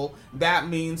interracial, that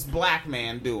means black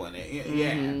man doing it.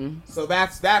 Yeah. So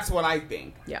that's what I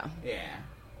think. Yeah. Yeah.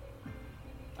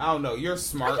 I don't know. You're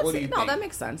smart. What do you think? No, that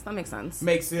makes sense.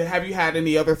 Have you had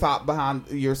any other thought behind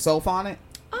yourself on it?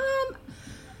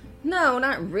 No,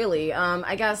 not really.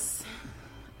 I guess.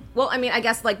 Well, I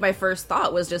guess my first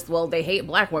thought was just, they hate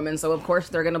black women, so of course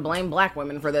they're gonna blame black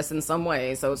women for this in some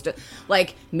way. So it's just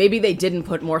maybe they didn't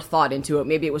put more thought into it.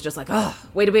 Maybe it was just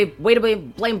way to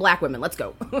blame black women. Let's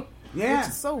go. Yeah,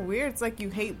 it's so weird. It's you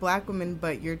hate black women,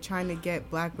 but you're trying to get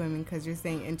black women because you're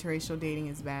saying interracial dating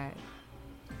is bad.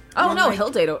 Oh no, he'll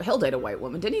date a white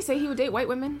woman. Didn't he say he would date white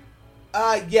women?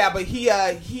 Yeah, but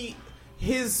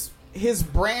his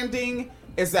branding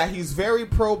is that he's very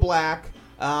pro-black.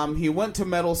 He went to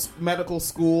medical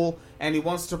school, and he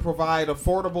wants to provide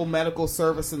affordable medical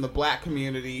service in the black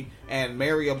community and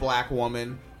marry a black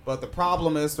woman. But the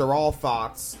problem is they're all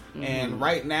thoughts. And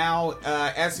right now,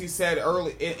 as he said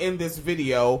early in this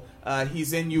video,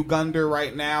 he's in Uganda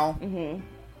right now.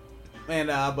 And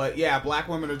but yeah, black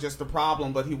women are just a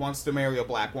problem, but he wants to marry a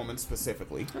black woman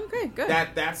specifically. Okay, good.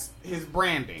 That's his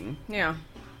branding. Yeah.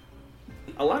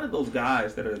 A lot of those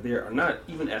guys that are there are not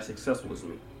even as successful as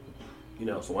me.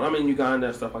 So when I'm in Uganda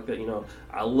and stuff like that,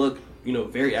 I look,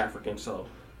 very African. So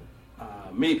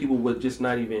many people would just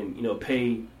not even,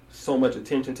 pay so much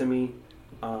attention to me,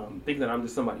 thinking that I'm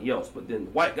just somebody else. But then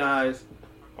white guys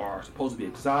are supposed to be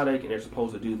exotic, and they're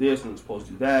supposed to do this and they're supposed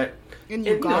to do that. In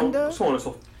Uganda? So on and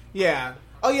so forth. Yeah.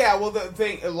 Oh, yeah. Well, the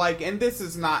thing, and this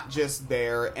is not just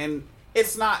there. And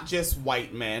it's not just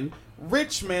white men.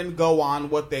 Rich men go on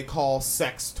what they call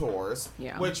sex tours,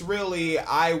 which really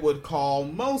I would call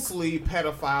mostly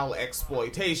pedophile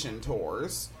exploitation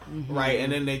tours, right?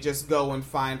 And then they just go and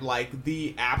find, like,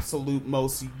 the absolute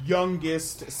most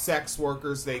youngest sex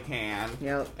workers they can,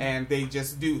 and they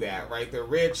just do that, right? They're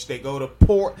rich, they go to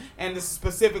poor, and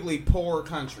specifically poor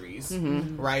countries,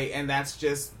 right? And that's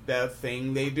just the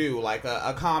thing they do. Like,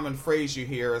 a common phrase you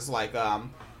hear is, like,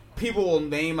 people will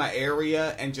name an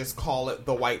area and just call it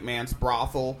the white man's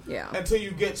brothel. Until you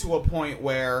get to a point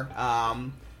where,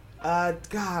 God,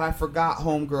 I forgot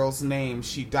homegirl's name.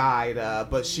 She died,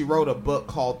 but she wrote a book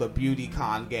called The Beauty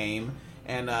Con Game.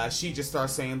 And she just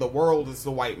starts saying the world is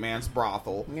the white man's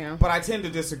brothel. But I tend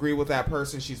to disagree with that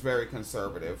person. She's very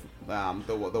conservative.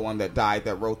 The one that died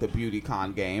that wrote The Beauty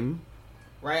Con Game.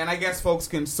 Right, and I guess folks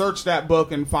can search that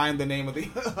book and find the name of the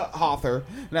author.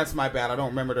 And that's my bad. I don't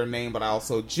remember their name, but I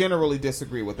also generally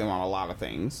disagree with them on a lot of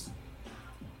things.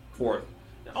 Fourth,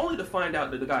 only to find out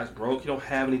that the guy's broke, he don't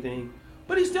have anything,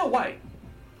 but he's still white.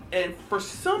 And for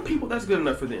some people, that's good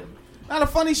enough for them. Now, the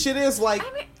funny shit is, like,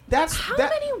 How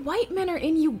many white men are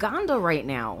in Uganda right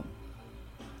now?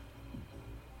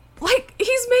 Like,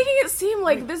 he's making it seem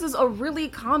like this is a really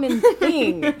common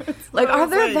thing. Like, are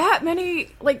there that many,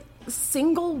 like,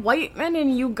 single white men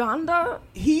in Uganda?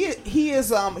 He is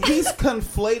he's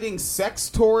conflating sex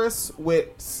tourists with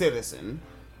citizen.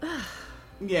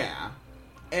 Yeah.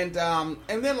 And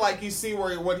then, like, you see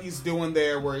what he's doing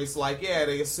there, where he's like, yeah,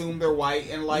 they assume they're white,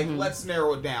 and, like, let's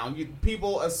narrow it down.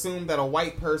 People assume that a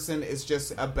white person is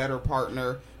just a better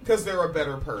partner because they're a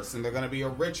better person. They're going to be a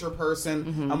richer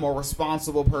person, a more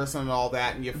responsible person, and all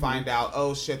that, and you find out,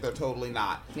 oh, shit, they're totally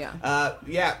not.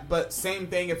 But same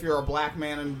thing if you're a black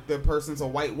man and the person's a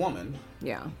white woman.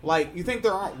 Like, you think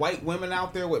there aren't white women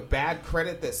out there with bad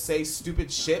credit that say stupid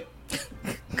shit?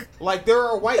 Like,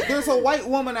 there's a white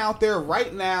woman out there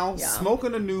right now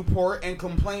smoking a Newport and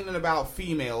complaining about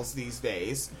females these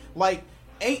days. Like,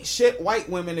 ain't shit white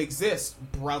women exist,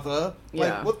 brother.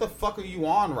 Like, what the fuck are you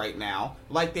on right now?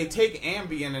 Like, they take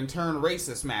Ambien and turn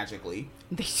racist magically.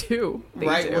 They do.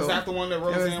 Right? Was that the one that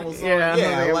Roseanne was on?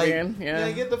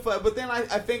 Get the fuck. But then I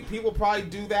think people probably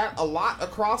do that a lot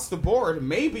across the board,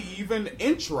 maybe even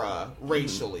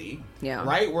intra-racially.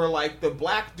 Right? Where, like, the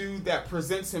black dude that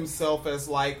presents himself as,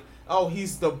 like, oh,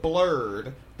 he's the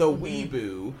blurred, the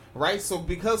weeboo, right? So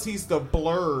because he's the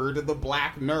blurred, the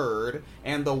black nerd,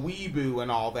 and the weeboo and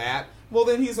all that, well,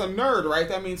 then he's a nerd, right?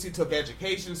 That means he took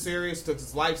education serious, took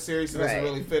his life serious, he doesn't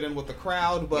really fit in with the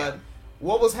crowd. But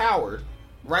what was Howard?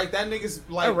 Right? That nigga's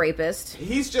like a rapist.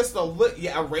 He's just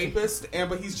a rapist,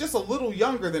 but he's just a little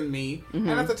younger than me.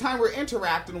 And at the time we're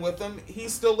interacting with him, he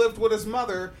still lived with his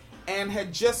mother and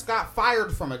had just got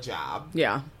fired from a job.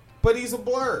 But he's a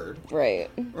blurred.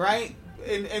 Right.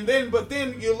 And then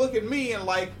you look at me and,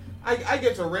 like, I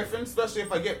get to riffing, especially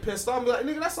if I get pissed off. I'm like,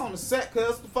 nigga, that's on the set,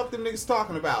 cuz the fuck them niggas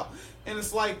talking about. And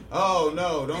it's like, oh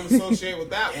no, don't associate with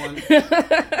that one.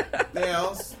 You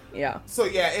know? So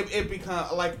it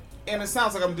becomes like, and it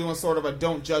sounds like I'm doing sort of a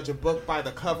don't judge a book by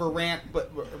the cover rant,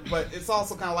 but it's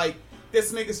also kind of like,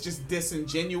 this nigga's just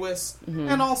disingenuous.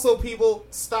 And also, people,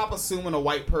 stop assuming a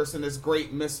white person is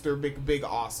great, Mr. Big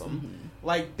Awesome.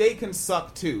 Like, they can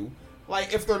suck too.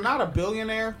 Like, if they're not a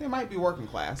billionaire, they might be working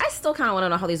class. I still kind of want to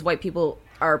know how these white people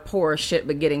are poor as shit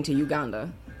but getting to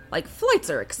Uganda. Like, flights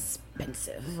are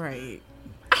expensive. Right.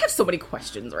 I have so many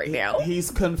questions right now.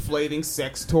 He's conflating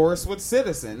sex tourists with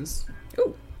citizens.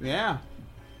 Ooh. Yeah.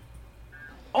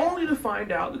 Only to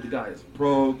find out that the guy is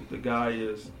broke, the guy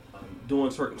is doing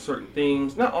certain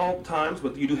things. Not all times,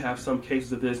 but you do have some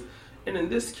cases of this. And in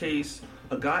this case,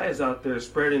 a guy is out there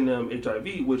spreading them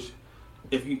HIV, which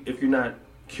if you're not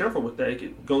careful with that, it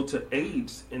could go to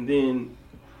AIDS, and then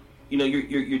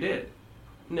you're dead.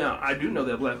 Now, I do know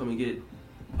that black women get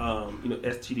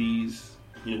STDs.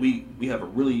 We have a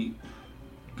really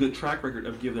good track record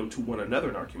of giving them to one another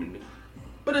in our community.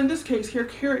 But in this case, here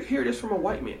it is from a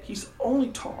white man. He's only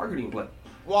targeting black.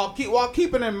 While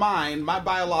keeping in mind, my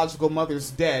biological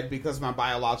mother's dead because my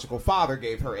biological father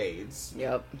gave her AIDS.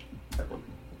 Yep.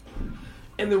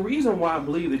 And the reason why I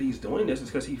believe that he's doing this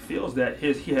is because he feels that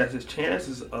he has his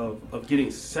chances of getting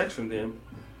sex from them.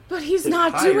 But he's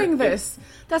not doing this.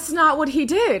 That's not what he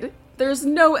did. There's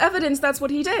no evidence that's what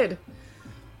he did.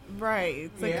 Right.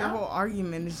 It's like your whole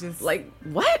argument is just like,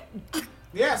 what?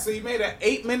 Yeah, so you made an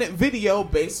 8-minute video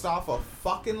based off a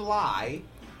fucking lie.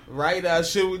 Right?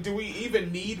 Do we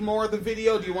even need more of the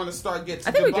video? Do you want to start getting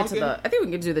to debunking? I think we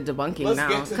can do the debunking Let's now.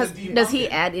 Get to the debunking. Does he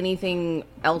add anything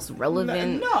else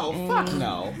relevant? No, fuck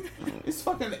no. It's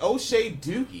fucking Oshay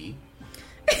Duke.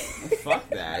 Fuck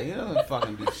that. He doesn't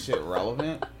fucking do shit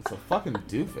relevant. It's a fucking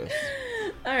doofus.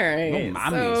 All right. No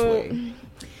mommy's way.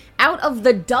 Out of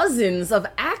the dozens of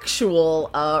actual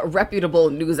reputable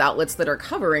news outlets that are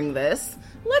covering this,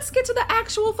 let's get to the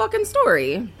actual fucking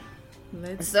story.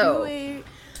 Let's do it.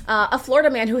 A Florida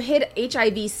man who hid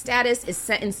HIV status is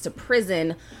sentenced to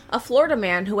prison. A Florida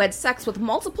man who had sex with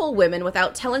multiple women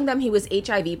without telling them he was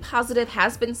HIV positive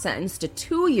has been sentenced to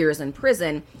 2 years in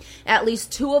prison. At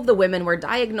least 2 of the women were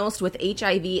diagnosed with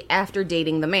HIV after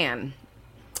dating the man.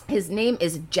 His name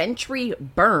is Gentry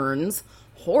Burns.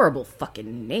 Horrible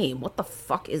fucking name. What the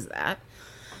fuck is that?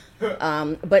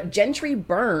 But Gentry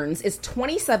Burns is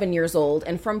 27 years old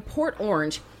and from Port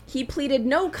Orange. He pleaded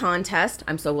no contest.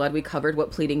 I'm so glad we covered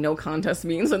what pleading no contest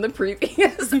means in the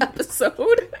previous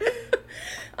episode.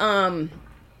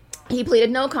 He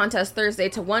pleaded no contest Thursday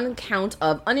to 1 count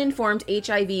of uninformed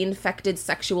HIV-infected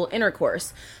sexual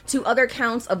intercourse. 2 other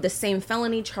counts of the same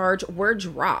felony charge were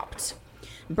dropped.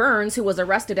 Burns, who was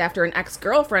arrested after an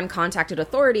ex-girlfriend contacted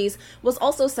authorities, was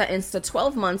also sentenced to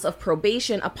 12 months of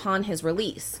probation upon his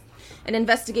release. An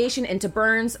investigation into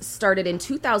Burns started in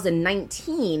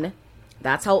 2019.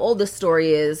 That's how old this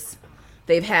story is.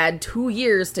 They've had 2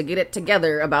 years to get it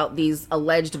together about these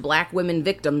alleged black women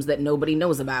victims that nobody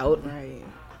knows about. Right.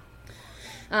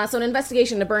 So an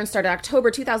investigation into Burns started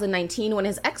October 2019 when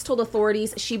his ex told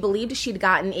authorities she believed she'd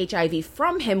gotten HIV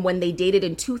from him when they dated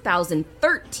in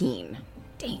 2013.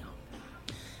 Damn.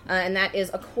 And that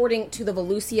is according to the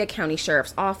Volusia County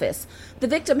Sheriff's Office. The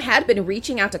victim had been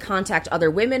reaching out to contact other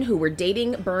women who were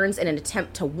dating Burns in an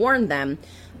attempt to warn them.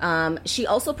 She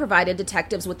also provided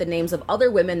detectives with the names of other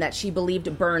women that she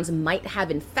believed Burns might have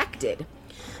infected.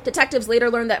 Detectives later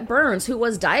learned that Burns, who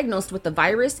was diagnosed with the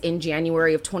virus in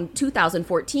January of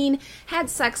 2014, had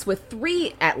sex with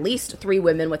at least three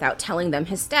women without telling them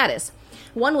his status.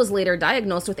 One was later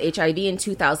diagnosed with HIV in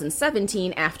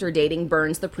 2017 after dating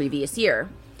Burns the previous year.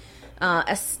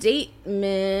 A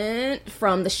statement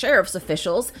from the sheriff's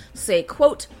officials say,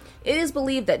 quote, "It is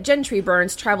believed that Gentry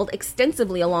Burns traveled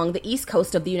extensively along the east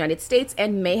coast of the United States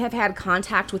and may have had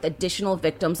contact with additional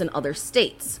victims in other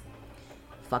states."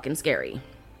 Fucking scary.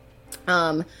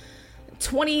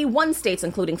 21 states,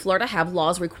 including Florida, have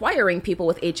laws requiring people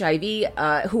with HIV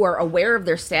who are aware of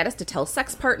their status to tell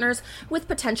sex partners, with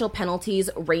potential penalties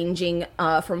ranging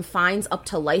from fines up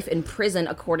to life in prison,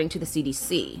 according to the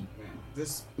CDC.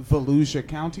 This Volusia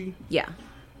County? Yeah.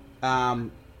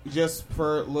 Just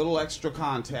for a little extra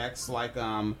context, like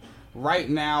right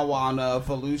now on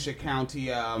Volusia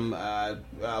County,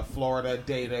 Florida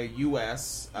data,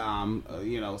 U.S.,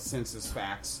 census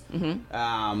facts,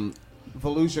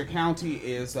 Volusia County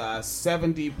is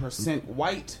 70%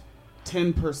 white,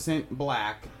 10%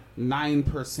 black,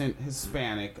 9%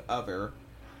 Hispanic, other,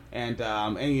 and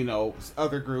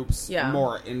other groups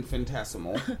more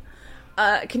infinitesimal.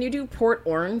 Can you do Port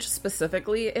Orange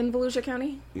specifically in Volusia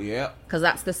County? Yep. Because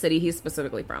that's the city he's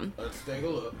specifically from. Let's take a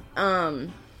look.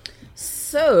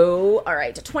 So, all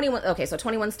right, 21. Okay, so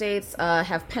 21 states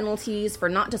have penalties for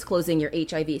not disclosing your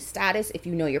HIV status if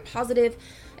you know you're positive.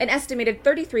 An estimated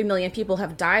 33 million people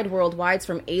have died worldwide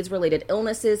from AIDS-related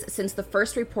illnesses since the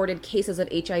first reported cases of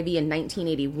HIV in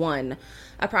 1981.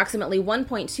 Approximately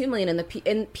 1.2 million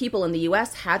people in the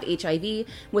U.S. have HIV,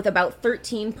 with about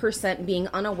 13% being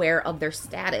unaware of their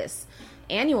status.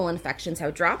 Annual infections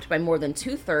have dropped by more than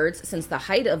 2/3 since the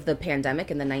height of the pandemic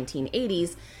in the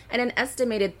 1980s, and an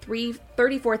estimated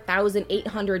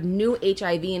 34,800 new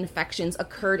HIV infections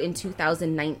occurred in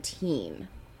 2019.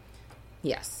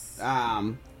 Yes.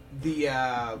 So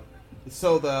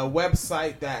the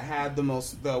website that had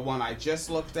the one I just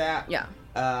looked at,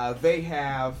 they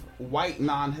have white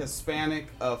non-Hispanic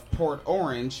of Port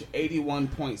Orange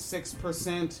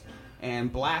 81.6%.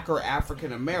 and black or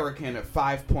African American at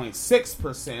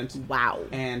 5.6%. Wow.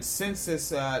 And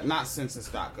census, not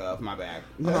census.gov, my bad.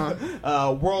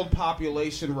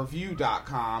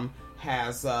 Worldpopulationreview.com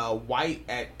has white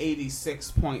at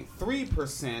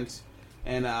 86.3%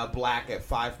 and black at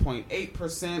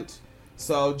 5.8%.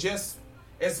 So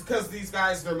it's because these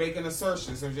guys, they're making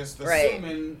assertions. They're just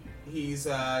assuming he's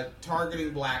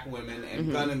targeting black women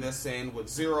and gunning this in with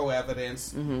zero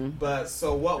evidence. But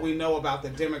so what we know about the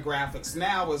demographics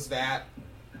now is that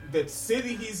the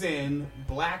city he's in,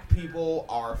 black people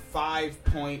are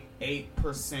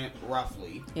 5.8%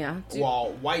 roughly. Yeah.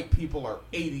 While white people are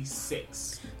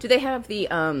 86%. Do they have the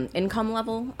income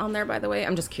level on there, by the way?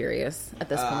 I'm just curious at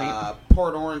this point.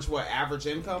 Port Orange, what, average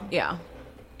income? Yeah.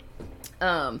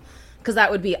 Because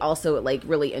that would be also, like,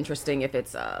 really interesting if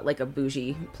it's, like, a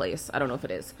bougie place. I don't know if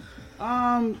it is.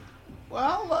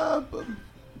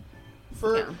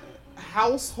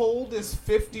 household is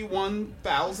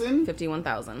 51,000.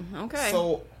 51,000. Okay.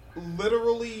 So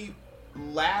literally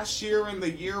last year and the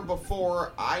year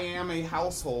before, I am a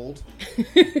household.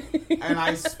 And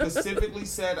I specifically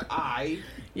said I.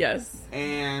 Yes.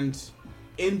 And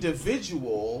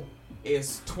individual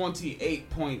is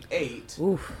 28.8.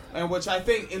 Oof. And which I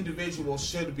think individual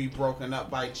should be broken up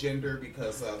by gender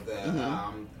because of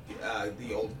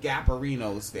the old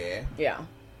Gapparinos there. Yeah.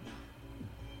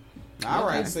 All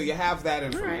right, so you have that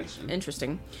information. Right.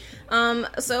 Interesting.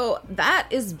 So that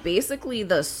is basically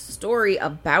the story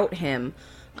about him.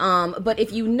 But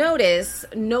if you notice,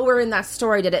 nowhere in that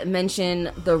story did it mention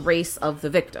the race of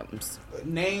the victims.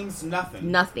 Names,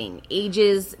 nothing. Nothing.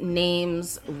 Ages,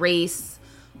 names, race.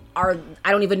 I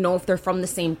don't even know if they're from the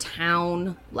same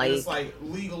town. Like, it's like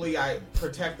legally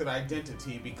protected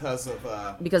identity because of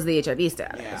the HIV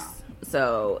status. Yeah.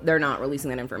 So they're not releasing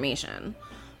that information.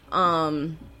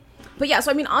 But yeah,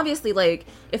 so I mean, obviously, like,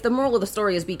 if the moral of the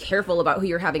story is be careful about who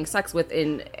you're having sex with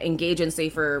and engage in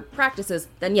safer practices,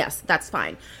 then yes, that's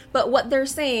fine. But what they're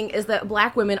saying is that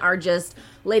black women are just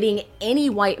letting any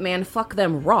white man fuck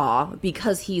them raw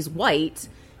because he's white,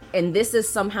 and this is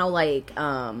somehow like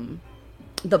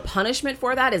the punishment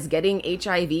for that is getting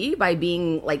HIV by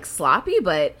being like sloppy,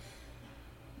 but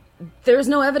there's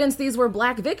no evidence these were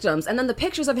black victims. And then the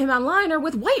pictures of him online are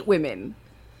with white women.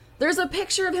 There's a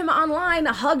picture of him online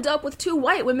hugged up with two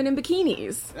white women in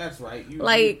bikinis. That's right. You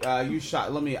shot.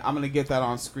 I'm gonna get that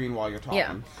on screen while you're talking.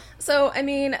 Yeah. So I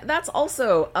mean, that's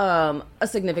also a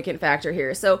significant factor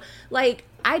here. So like,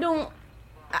 I'm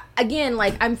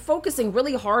focusing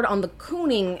really hard on the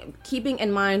cooning, keeping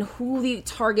in mind who the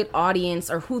target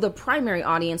audience or who the primary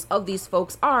audience of these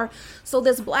folks are. So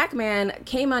this black man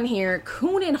came on here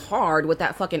cooning hard with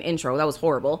that fucking intro. That was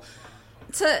horrible.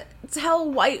 To tell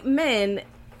white men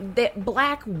that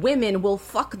black women will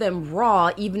fuck them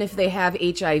raw even if they have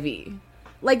HIV.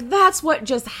 Like, that's what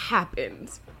just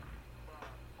happened.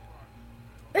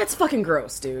 That's fucking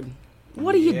gross, dude.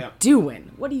 What are you doing?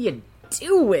 What are you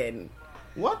doing?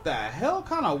 What the hell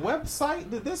kind of website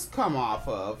did this come off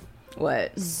of?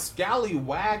 What?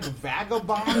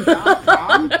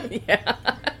 Scallywagvagabond.com? Yeah.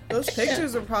 Those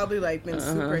pictures are probably like been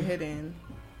super hidden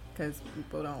because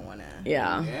people don't want to.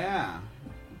 Yeah. Yeah.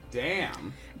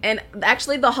 Damn. And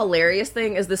actually, the hilarious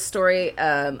thing is this story,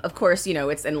 of course, you know,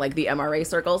 it's in, like, the MRA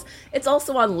circles. It's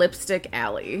also on Lipstick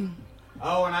Alley.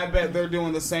 Oh, and I bet they're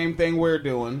doing the same thing we're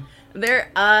doing. They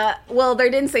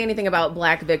didn't say anything about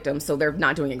black victims, so they're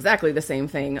not doing exactly the same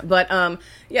thing. But,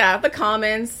 yeah, the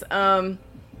comments, I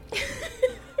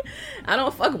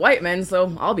don't fuck white men,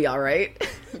 so I'll be all right.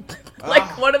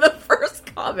 Like, one of the first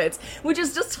comments, which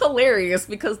is just hilarious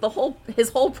because his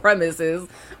whole premise is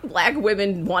black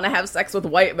women want to have sex with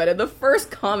white men, and the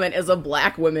first comment is a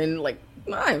black woman like,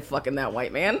 I ain't fucking that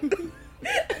white man.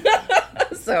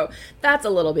 So that's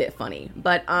a little bit funny,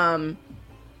 but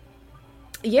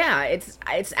yeah,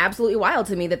 it's absolutely wild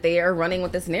to me that they are running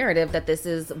with this narrative that this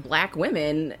is black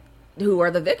women who are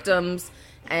the victims.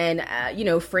 And,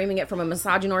 framing it from a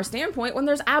misogynist standpoint when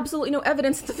there's absolutely no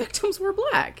evidence that the victims were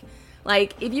black.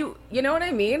 Like, if you know what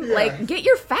I mean? Yeah. Like, get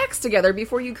your facts together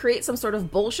before you create some sort of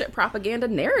bullshit propaganda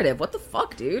narrative. What the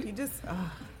fuck, dude?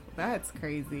 That's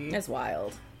crazy. It's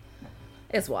wild.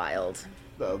 It's wild.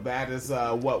 So that is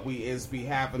what we be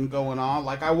having going on.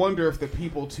 Like, I wonder if the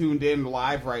people tuned in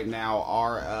live right now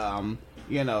are,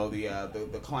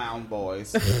 the clown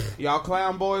boys. Y'all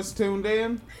clown boys tuned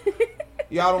in?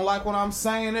 Y'all don't like what I'm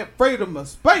saying? It freedom of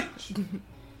speech.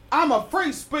 I'm a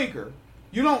free speaker.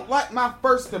 You don't like my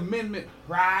First Amendment,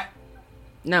 right?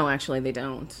 No, actually, they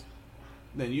don't.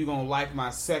 Then you gonna like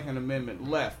my Second Amendment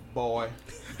left, boy.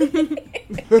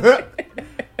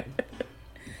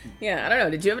 Yeah, I don't know.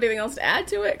 Did you have anything else to add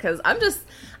to it? Because I'm just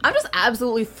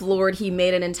absolutely floored he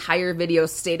made an entire video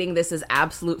stating this is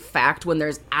absolute fact when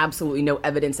there's absolutely no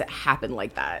evidence it happened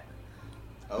like that.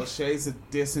 O'Shea's a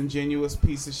disingenuous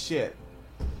piece of shit.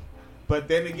 But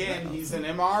then again, he's an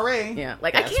MRA. Yeah,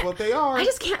 like that's what they are. I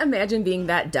just can't imagine being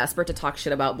that desperate to talk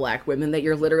shit about black women that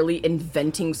you're literally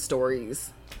inventing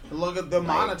stories. Look at the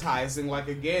monetizing, like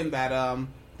again that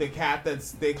the cat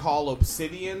they call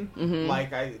Obsidian. Mm-hmm.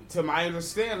 Like to my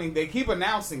understanding, they keep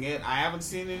announcing it. I haven't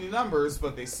seen any numbers,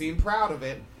 but they seem proud of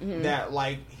it. Mm-hmm. That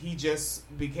like he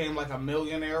just became like a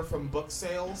millionaire from book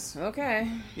sales. Okay.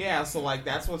 Yeah, so like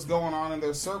that's what's going on in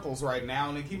their circles right now,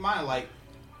 and keep in mind like.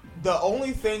 The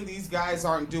only thing these guys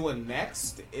aren't doing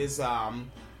next is live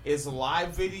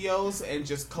videos and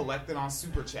just collecting on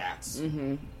super chats.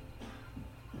 Mm-hmm.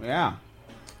 Yeah.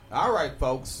 All right,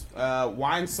 folks.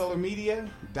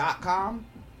 WineCellarMedia.com,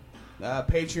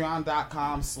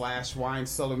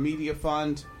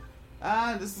 Patreon.com/WineCellarMediaFund.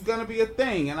 This is gonna be a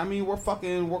thing, and I mean we're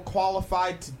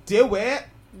qualified to do it.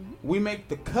 We make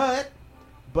the cut,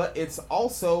 but it's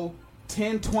also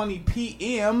 10:20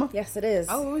 p.m. Yes, it is.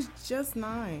 Oh, it was just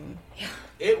 9. Yeah.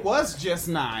 It was just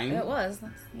 9. It was.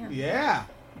 Yeah. Yeah.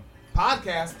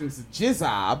 Podcasting's a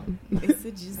jizob. It's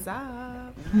a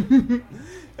jizob.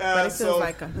 But it feels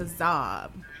like a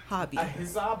hizab hobby. A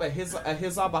hizab,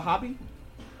 a hobby?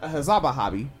 A hizaba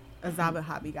hobby. A zaba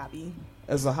hobby gobby.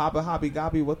 As a hobby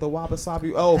gobby with the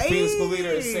wabasabi. Oh, hey. Phoenix Believer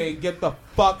is saying, get the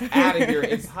fuck out of here.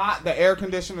 It's hot. The air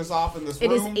conditioner's off in this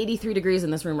room. It is 83 degrees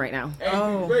in this room right now.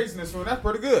 83 degrees in this room. That's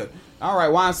pretty good. All right,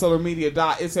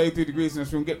 WineCellarMedia. It's 83 degrees in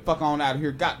this room. Get the fuck on out of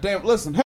here. Goddamn, listen.